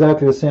 This is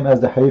exactly the same as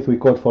the hadith we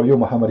quote for you.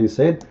 Muhammad, he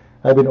said,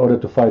 I've been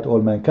ordered to fight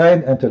all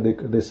mankind until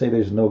they say there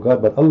is no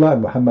God but Allah,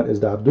 and Muhammad is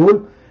the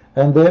Abdul.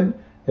 And then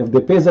if they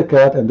pay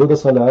zakat and do the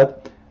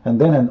salat, and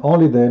then and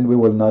only then we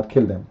will not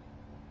kill them.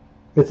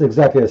 It's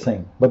exactly the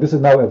same. But this is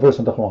now a verse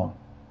in the Quran.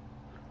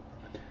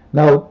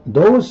 Now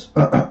those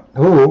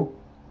who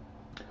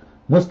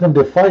Muslim,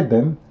 they fight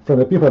them from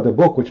the people of the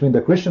book, which means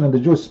the Christian and the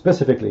Jews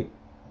specifically.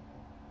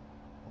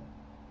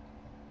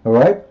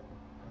 Alright?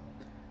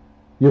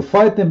 You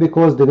fight them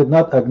because they did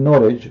not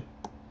acknowledge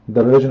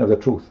the religion of the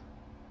truth.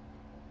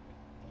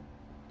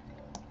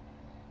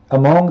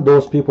 Among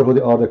those people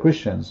who are the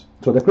Christians.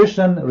 So the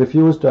Christian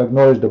refused to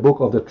acknowledge the book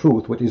of the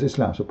truth, which is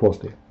Islam,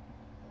 supposedly.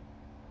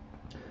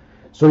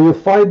 So you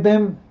fight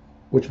them,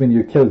 which means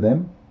you kill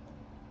them.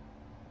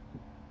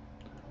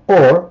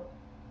 Or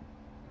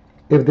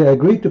if they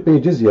agree to pay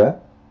jizya,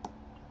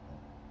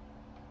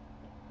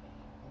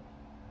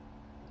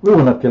 we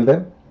will not kill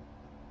them.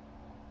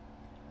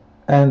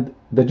 And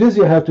the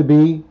jizya have to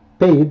be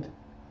paid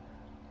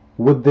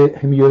with the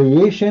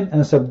humiliation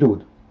and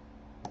subdued.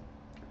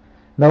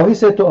 Now he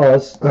said to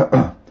us,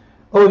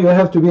 oh, you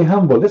have to be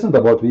humble. This isn't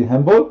about being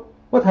humble.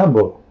 What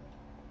humble?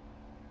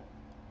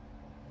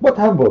 What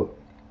humble?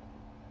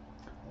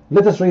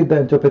 Let us read the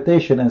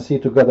interpretation and see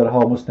together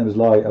how Muslims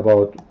lie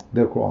about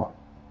their Quran.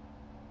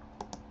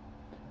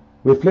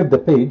 We flip the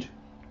page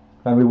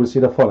and we will see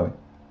the following.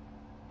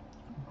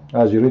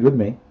 As you read with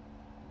me,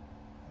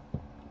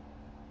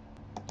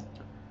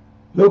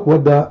 look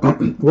what the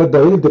what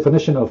the real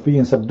definition of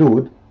being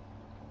subdued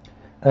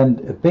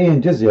and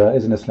paying jizya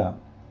is in Islam.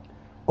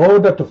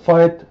 Order to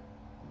fight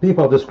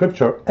people of the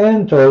scripture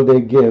until they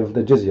give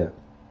the jizya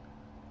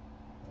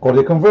or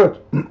they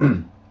convert.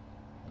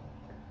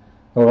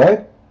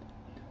 Alright?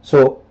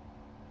 So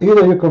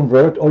either you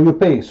convert or you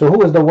pay. So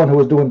who is the one who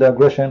is doing the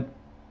aggression?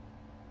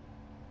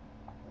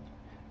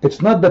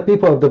 It's not the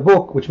people of the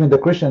book, which means the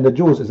Christian and the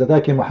Jews, is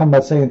attacking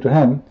Muhammad, saying to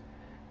him,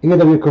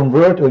 either you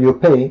convert or you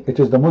pay. It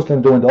is the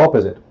Muslim doing the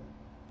opposite.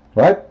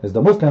 Right? It's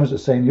the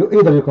Muslims saying, you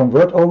either you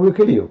convert or we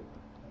kill you.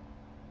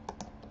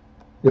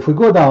 If we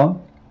go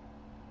down,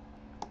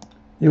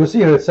 you will see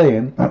here it's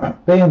saying,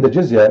 paying the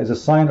jizya is a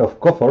sign of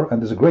kufr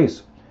and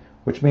disgrace,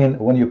 which means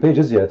when you pay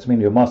jizya, it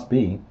means you must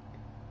be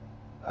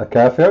a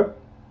kafir,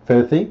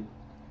 filthy,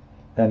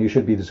 and you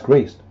should be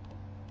disgraced.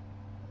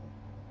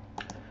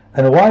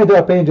 And why they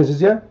are paying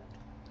jizya?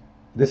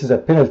 This is a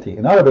penalty.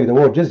 In Arabic, the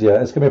word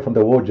jizya is coming from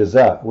the word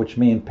jaza, which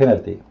means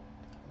penalty.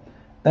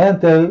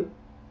 Until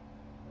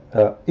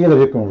either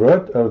you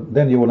convert or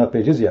then you will not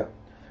pay jizya.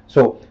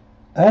 So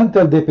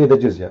until they pay the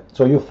jizya.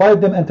 So you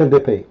fight them until they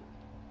pay.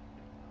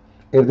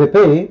 If they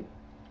pay,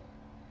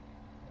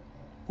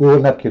 we will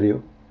not kill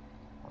you.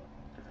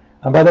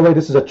 And by the way,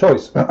 this is a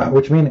choice,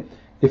 which means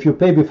if you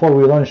pay before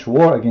we launch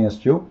war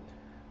against you,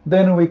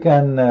 then we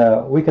can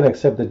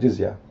accept the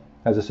jizya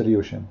as a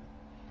solution.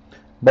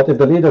 But if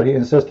the leader he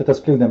insists let us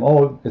kill them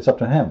all, it's up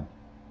to him.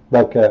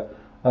 Like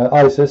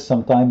ISIS,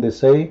 sometimes they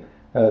say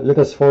let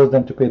us force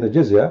them to pay the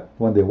jizya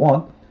when they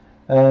want,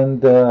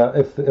 and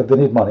if they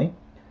need money,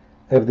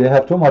 if they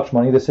have too much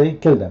money, they say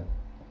kill them.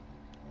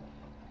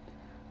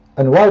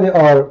 And why they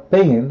are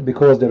paying?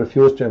 Because they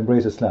refuse to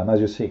embrace Islam,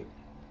 as you see.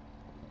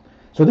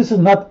 So this is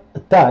not a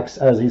tax,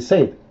 as he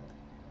said.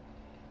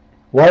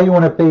 Why you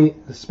want to pay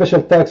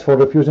special tax for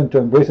refusing to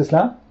embrace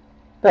Islam?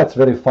 That's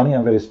very funny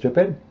and very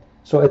stupid.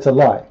 So it's a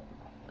lie.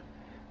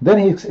 Then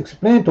he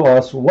explained to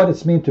us what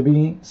it means to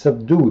be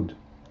subdued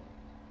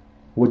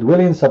with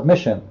willing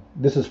submission.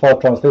 This is for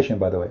translation,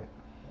 by the way.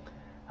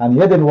 And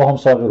yadin wahum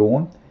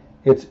saghirun,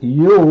 it's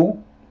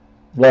you,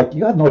 like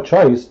you have no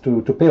choice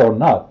to pay or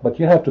not, but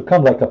you have to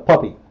come like a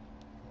puppy.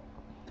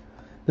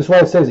 This is why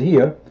it says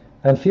here,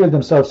 and feel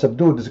themselves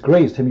subdued,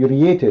 disgraced,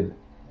 humiliated.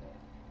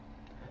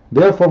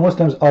 Therefore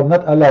Muslims are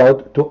not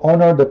allowed to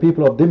honor the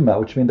people of Dhimma,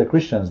 which means the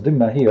Christians,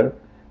 Dhimma here,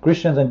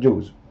 Christians and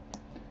Jews,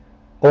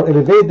 or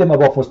elevate them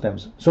above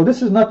Muslims. So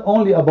this is not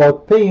only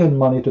about paying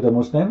money to the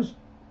Muslims,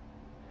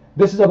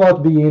 this is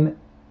about being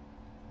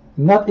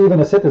not even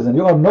a citizen.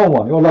 You are no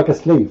one, you are like a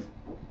slave.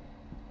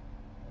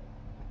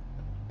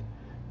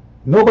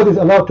 Nobody is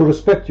allowed to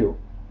respect you.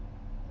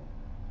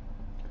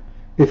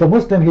 If a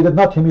Muslim, he did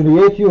not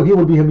humiliate you, he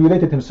will be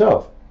humiliated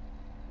himself.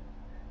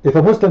 If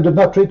a Muslim did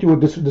not treat you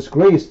with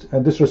disgrace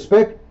and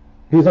disrespect,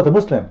 he is not a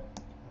Muslim.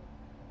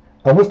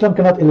 A Muslim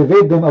cannot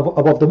elevate them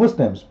above the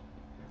Muslims,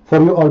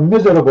 for you are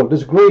miserable,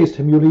 disgraced,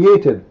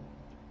 humiliated.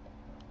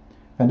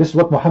 And this is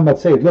what Muhammad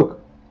said. Look,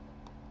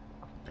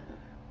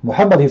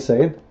 Muhammad, he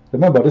said,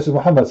 remember this is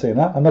Muhammad saying,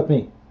 and not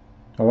me.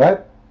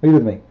 Alright, read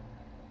with me.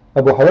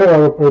 Abu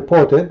Hurairah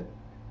reported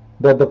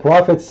that the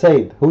Prophet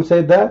said, who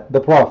said that? The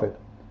Prophet.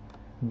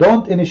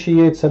 Don't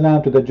initiate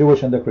salam to the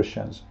Jewish and the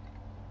Christians.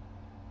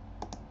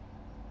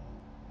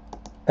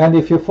 And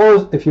if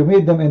you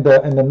meet them in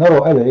the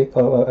narrow alley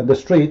or in the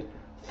street,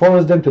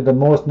 force them to the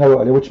most narrow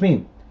alley, which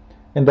means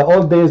in the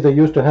old days they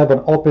used to have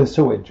an open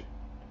sewage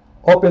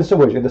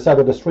in the side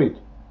of the street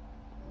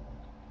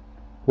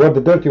where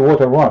the dirty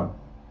water run.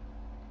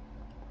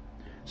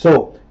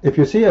 So if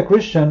you see a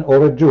Christian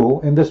or a Jew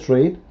in the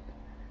street,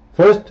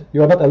 first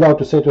you are not allowed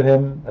to say to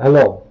him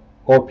hello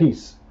or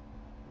peace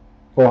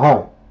or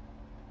hi.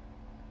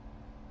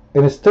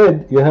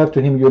 Instead you have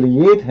to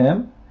humiliate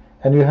him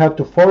and you have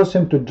to force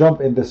him to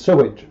jump in the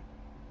sewage.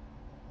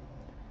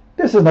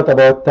 This is not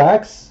about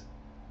tax.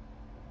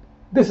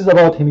 This is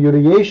about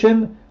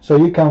humiliation, so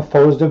you can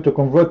force them to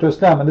convert to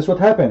Islam. And this is what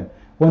happened.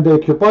 When they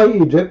occupy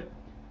Egypt,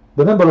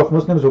 the number of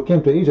Muslims who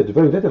came to Egypt is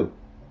very little.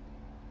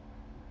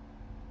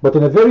 But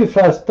in a very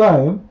fast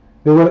time,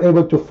 they were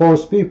able to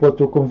force people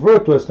to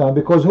convert to Islam,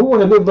 because who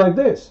want to live like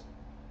this?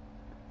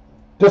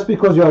 Just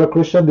because you are a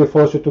Christian, they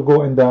force you to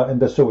go in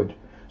the sewage.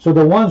 So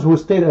the ones who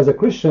stayed as a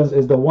Christians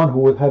is the one who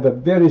would have a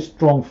very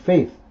strong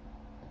faith.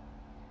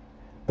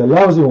 The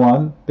lousy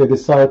one, they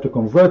decide to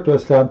convert to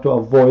Islam to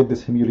avoid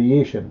this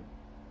humiliation.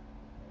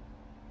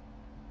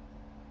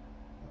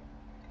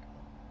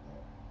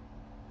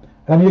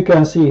 And you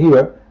can see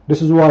here,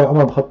 this is why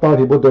Umar ibn Khattab,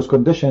 he put those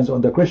conditions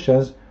on the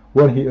Christians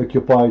when he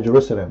occupied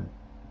Jerusalem.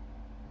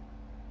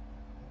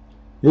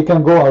 You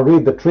can go and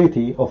read the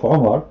treaty of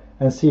Umar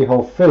and see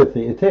how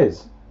filthy it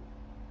is.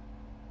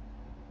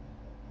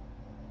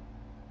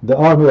 The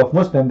army of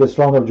Muslims, they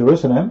surrounded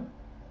Jerusalem,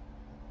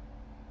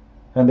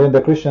 and then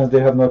the Christians,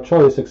 they have no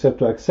choice except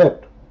to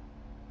accept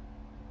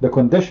the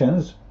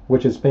conditions,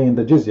 which is paying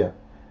the jizya.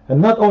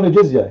 And not only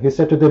jizya, he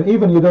said to them,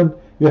 even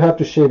you have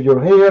to shave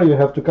your hair, you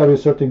have to carry a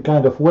certain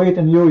kind of weight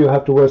in you, you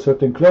have to wear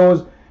certain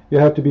clothes, you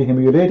have to be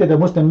humiliated. A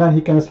Muslim man,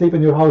 he can sleep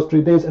in your house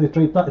 3 days and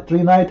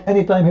 3 nights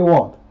anytime he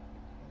wants.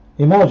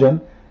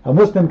 Imagine a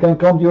Muslim can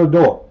come to your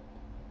door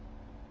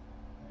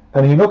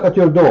and he knock at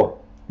your door.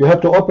 You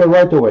have to open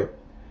right away,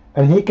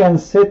 and he can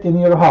sit in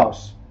your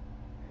house,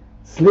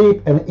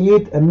 sleep and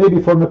eat and maybe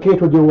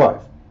fornicate with your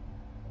wife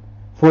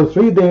for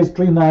 3 days,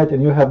 3 nights,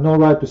 and you have no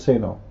right to say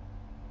no.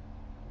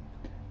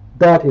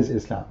 That is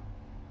Islam.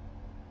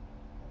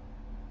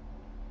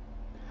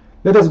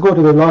 Let us go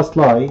to the last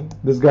lie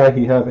this guy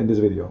he have in this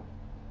video.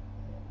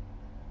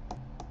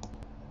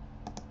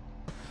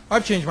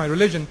 I've changed my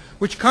religion,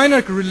 which kind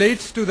of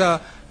relates to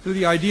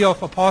the idea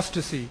of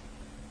apostasy.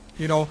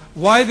 You know,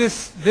 why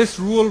this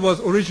rule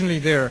was originally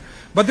there.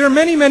 But there are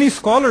many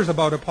scholars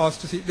about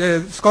apostasy,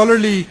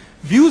 scholarly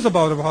views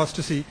about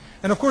apostasy,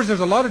 and of course there's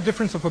a lot of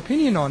difference of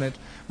opinion on it.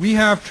 We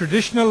have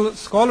traditional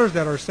scholars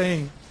that are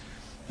saying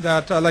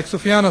that, like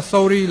Sufyan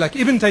al-Thawri, like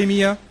Ibn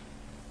Taymiyyah,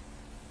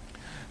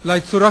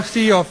 like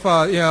Surakhsi of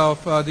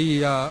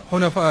the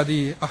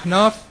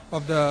Ahnaf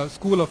of the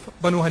school of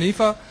Banu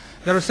Hanifa,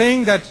 that are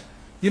saying that,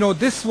 you know,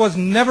 this was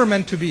never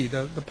meant to be.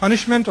 The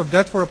punishment of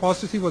death for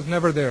apostasy was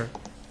never there.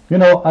 You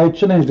know, I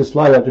challenged this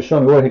liar to show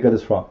me where he got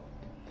this from.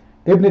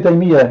 Ibn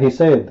Taymiyyah, he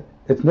said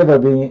it's never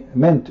been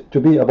meant to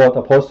be about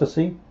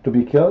apostasy, to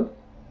be killed.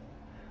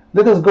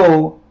 Let us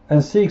go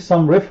and seek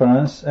some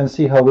reference and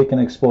see how we can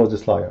expose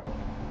this liar.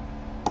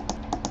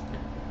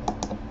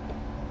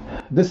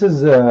 This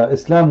is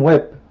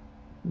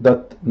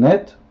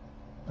islamweb.net,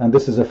 and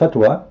this is a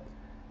fatwa,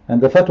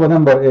 and the fatwa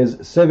number is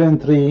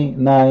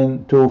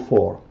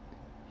 73924.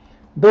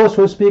 Those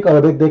who speak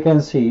Arabic, they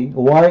can see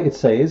why it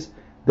says.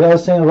 They are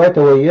saying right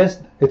away,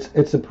 yes,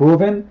 it's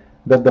proven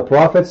that the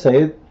Prophet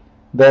said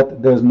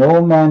that there's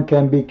no man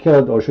can be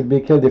killed or should be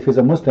killed if he's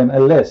a Muslim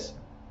unless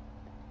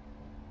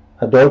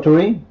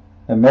adultery,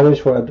 a marriage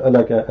for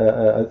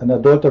an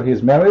adulterer, he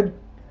is married,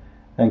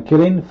 and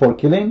killing for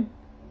killing,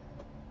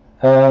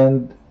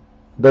 and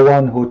the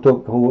one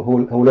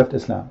who left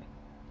Islam.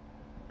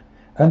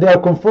 And they are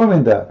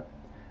confirming that.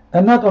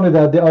 And not only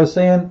that, they are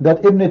saying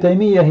that Ibn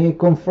Taymiyyah, he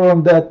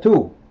confirmed that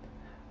too.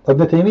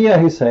 Ibn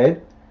Taymiyyah, he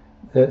said,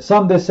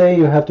 some they say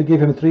you have to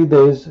give him 3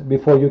 days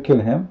before you kill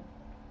him,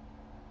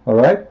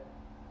 alright,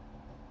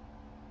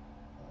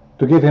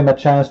 to give him a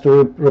chance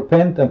to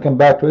repent and come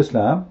back to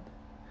Islam.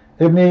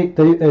 Ibn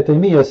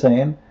Taymiyyah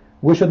saying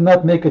we should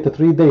not make it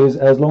 3 days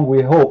as long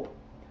we hope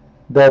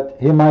that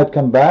he might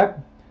come back.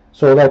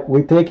 So like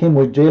we take him,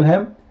 we jail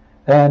him,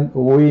 and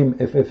we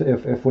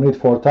if we need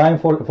for time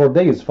for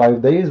days,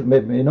 5 days,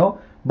 maybe, you know,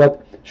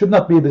 but should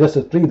not be just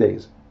 3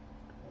 days.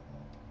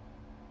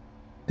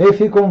 If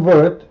he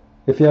convert,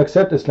 if he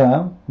accept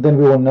Islam, then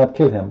we will not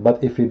kill him,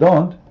 but if he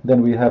don't,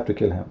 then we have to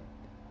kill him.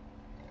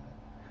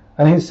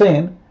 And he's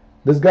saying,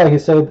 this guy, he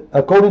said,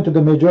 according to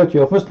the majority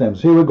of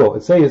Muslims, here we go,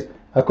 it says,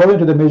 according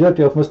to the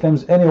majority of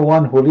Muslims,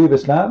 anyone who leave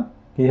Islam,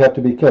 he have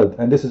to be killed,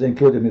 and this is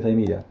included in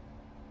Taymiyyah,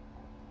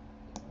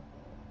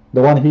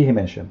 the one he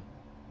mentioned.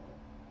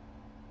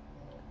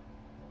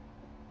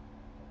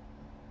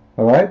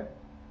 Alright,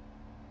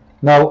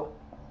 now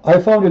I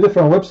found a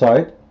different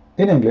website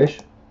in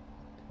English.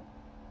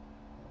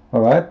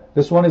 Alright,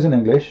 this one is in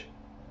English,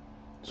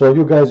 so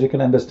you guys, you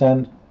can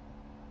understand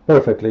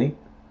perfectly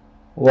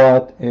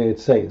what it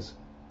says.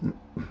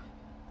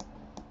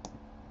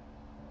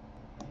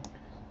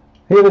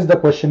 Here is the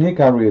question, you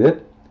can read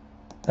it,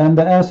 and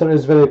the answer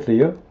is very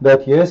clear,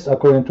 that yes,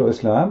 according to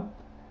Islam,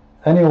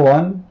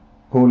 anyone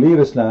who leave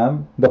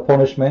Islam, the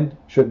punishment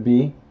should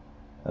be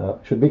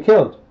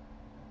killed.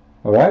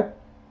 Alright,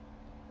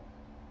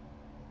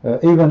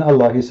 even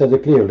Allah, he said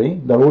it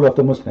clearly, the rule of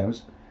the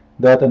Muslims,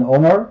 that an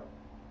honor,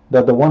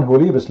 that the one who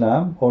leave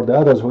Islam or the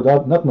others who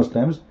are not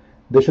Muslims,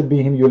 they should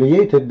be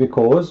humiliated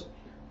because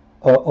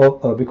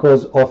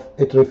of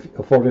it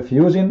for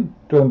refusing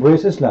to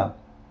embrace Islam.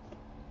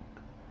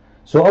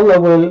 So Allah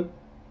will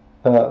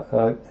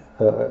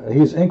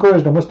He's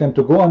encouraged the Muslim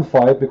to go and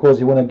fight because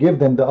he want to give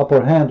them the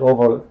upper hand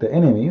over the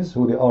enemies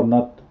who they are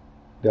not.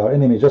 They are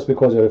enemies just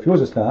because they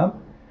refuse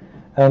Islam,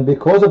 and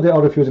because of they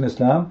are refusing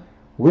Islam,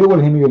 we will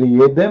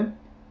humiliate them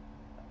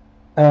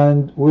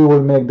and we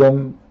will make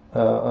them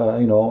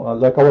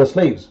like our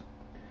slaves.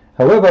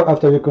 However,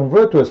 after you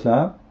convert to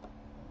Islam,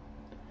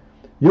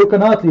 you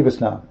cannot leave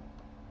Islam,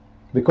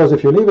 because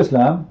if you leave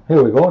Islam,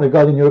 here we go,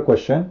 regarding your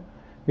question,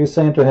 he's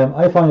saying to him,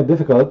 I find it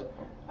difficult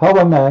how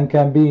a man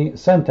can be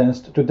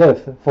sentenced to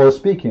death for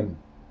speaking.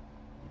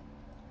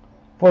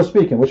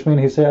 Which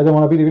means he said, I don't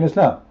want to believe in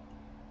Islam.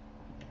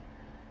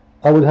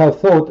 I would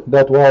have thought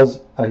that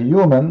was a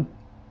human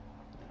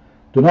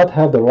do not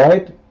have the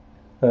right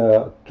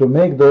to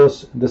make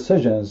those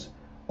decisions.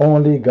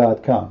 Only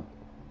God can.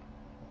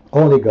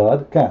 Only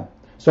God can.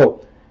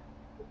 So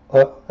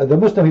the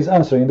Muslim is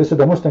answering, this is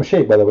the Muslim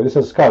Sheikh, by the way, this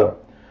is a scholar.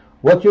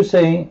 What you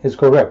say is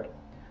correct,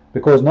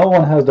 because no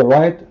one has the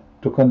right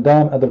to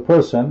condemn another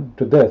person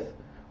to death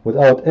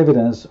without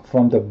evidence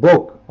from the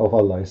book of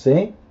Allah, you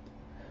see?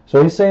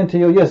 So he's saying to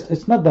you, yes,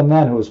 it's not the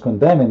man who is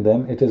condemning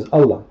them, it is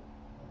Allah.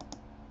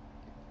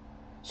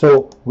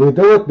 So we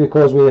do it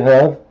because we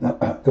have,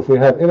 if we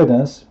have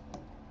evidence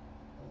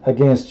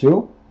against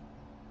you,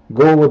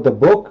 go with the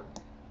book,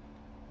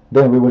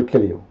 then we will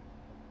kill you.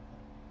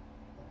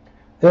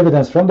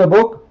 Evidence from the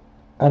book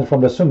and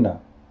from the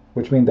Sunnah,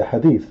 which means the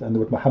Hadith and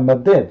what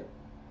Muhammad did.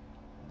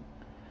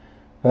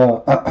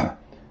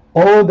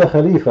 All the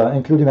Khalifa,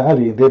 including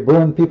Ali, they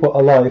burned people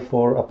alive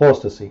for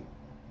apostasy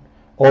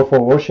or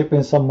for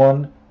worshipping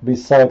someone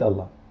beside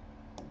Allah.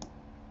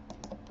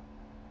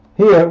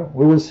 Here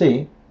we will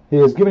see he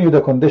is giving you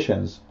the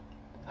conditions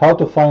how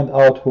to find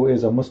out who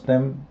is a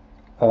Muslim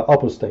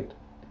apostate.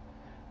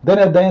 Then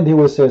at the end he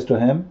will say to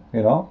him,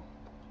 you know,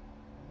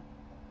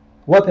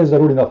 what is the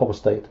ruling of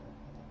apostate?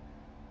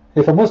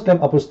 If a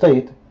Muslim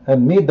apostate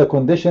and meet the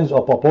conditions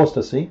of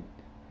apostasy,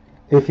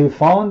 if he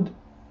found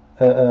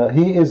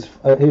he is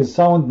his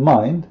sound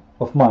mind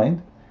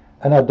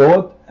an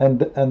adult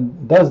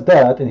and does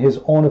that in his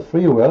own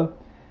free will,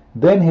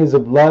 then his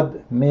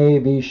blood may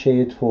be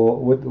shed for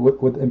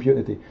with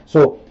impunity.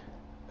 So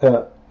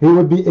he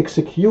would be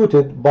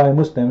executed by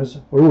Muslims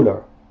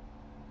ruler,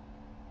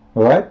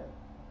 all right,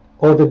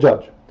 or the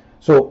judge.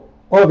 So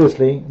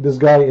obviously this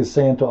guy is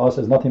saying to us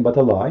is nothing but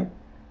a lie.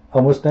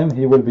 A Muslim,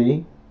 he will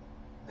be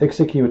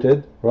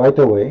executed right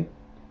away,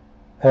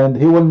 and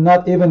he will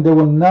not even, they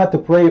will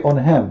not pray on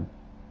him.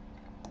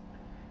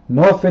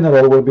 No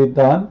funeral will be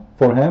done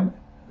for him,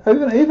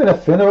 even a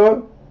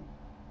funeral,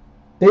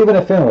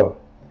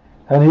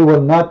 and he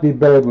will not be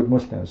buried with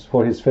Muslims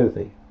for his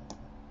filthy.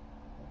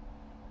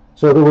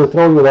 So they will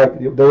throw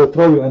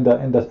you in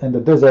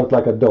the desert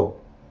like a dog.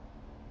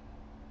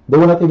 They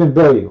will not even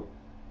bury you.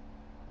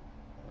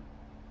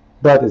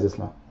 That is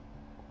Islam.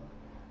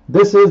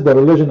 This is the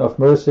religion of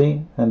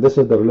mercy, and this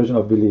is the religion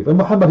of belief. And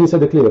Muhammad, he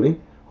said it clearly,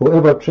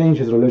 whoever changed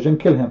his religion,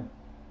 kill him.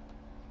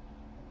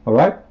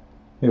 Alright?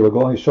 Here we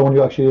go. He's showing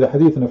you actually the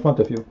hadith in front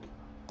of you.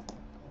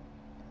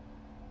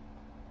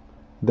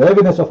 The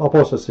evidence of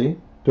apostasy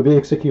to be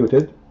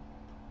executed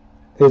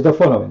is the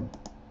following.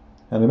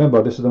 And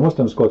remember, this is the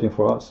Muslims quoting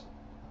for us,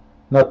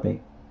 not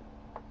me.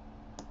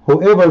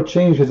 Whoever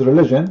changed his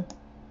religion,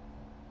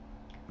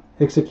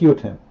 execute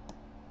him.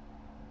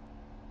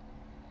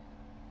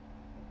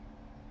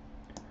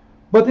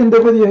 But in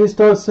the video he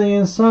starts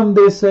saying, some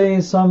they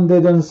say, some they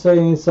don't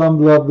say, some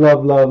blah blah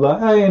blah blah.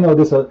 I know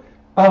this is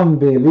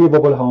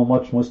unbelievable how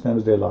much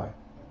Muslims they lie.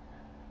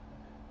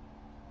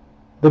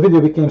 The video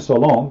became so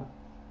long,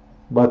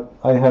 but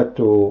I had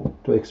to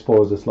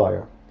expose this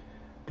liar.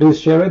 Please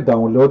share it,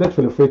 download it,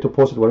 feel free to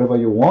post it wherever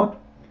you want.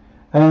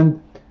 And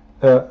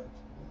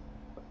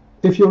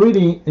if you're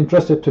really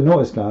interested to know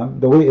Islam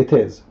the way it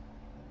is,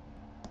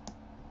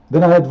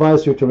 then I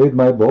advise you to read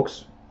my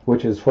books,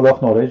 which is full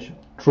of knowledge,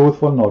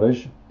 truthful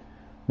knowledge,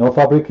 no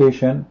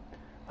fabrication.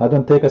 I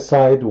don't take a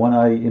side when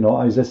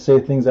I just say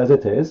things as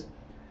it is,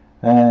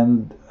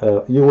 and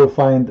you will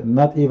find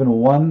not even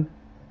one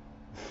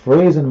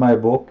phrase in my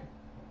book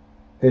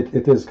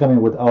it is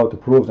coming without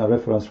proofs and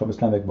reference from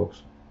Islamic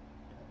books.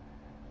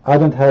 I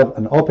don't have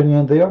an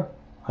opinion there,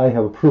 I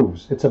have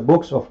proofs. It's a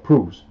book of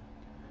proofs.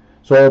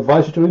 So I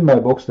advise you to read my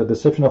books, The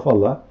Deception of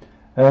Allah,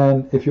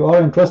 and if you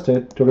are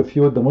interested to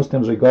refute the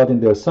Muslims regarding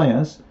their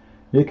science,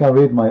 you can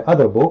read my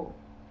other book.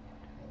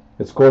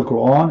 It's called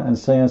Quran and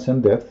Science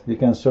in Depth. You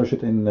can search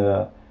it in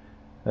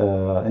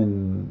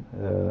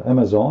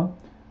Amazon.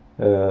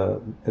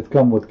 It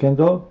comes with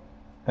Kindle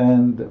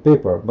and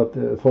paper, but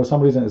for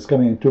some reason it's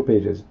coming in 2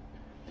 pages.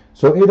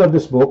 So either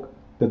this book,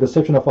 The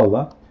Deception of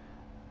Allah,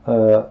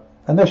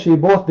 and actually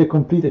both they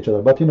complete each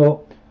other. But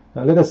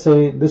let us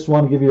say this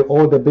one give you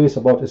all the base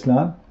about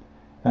Islam,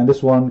 and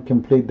this one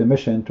complete the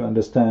mission to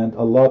understand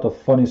a lot of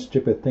funny,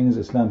 stupid things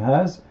Islam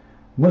has.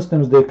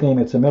 Muslims, they claim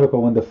it's a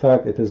miracle when the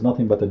fact it is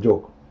nothing but a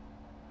joke.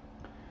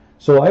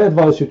 So I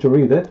advise you to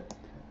read it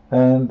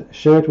and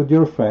share it with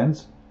your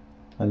friends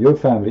and your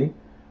family,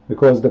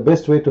 because the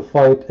best way to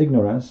fight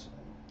ignorance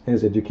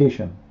is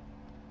education.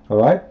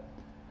 Alright?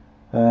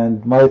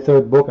 And my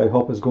 3rd book I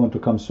hope is going to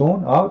come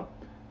soon out.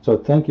 So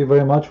thank you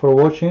very much for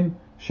watching.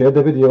 Share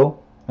the video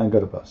and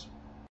God bless.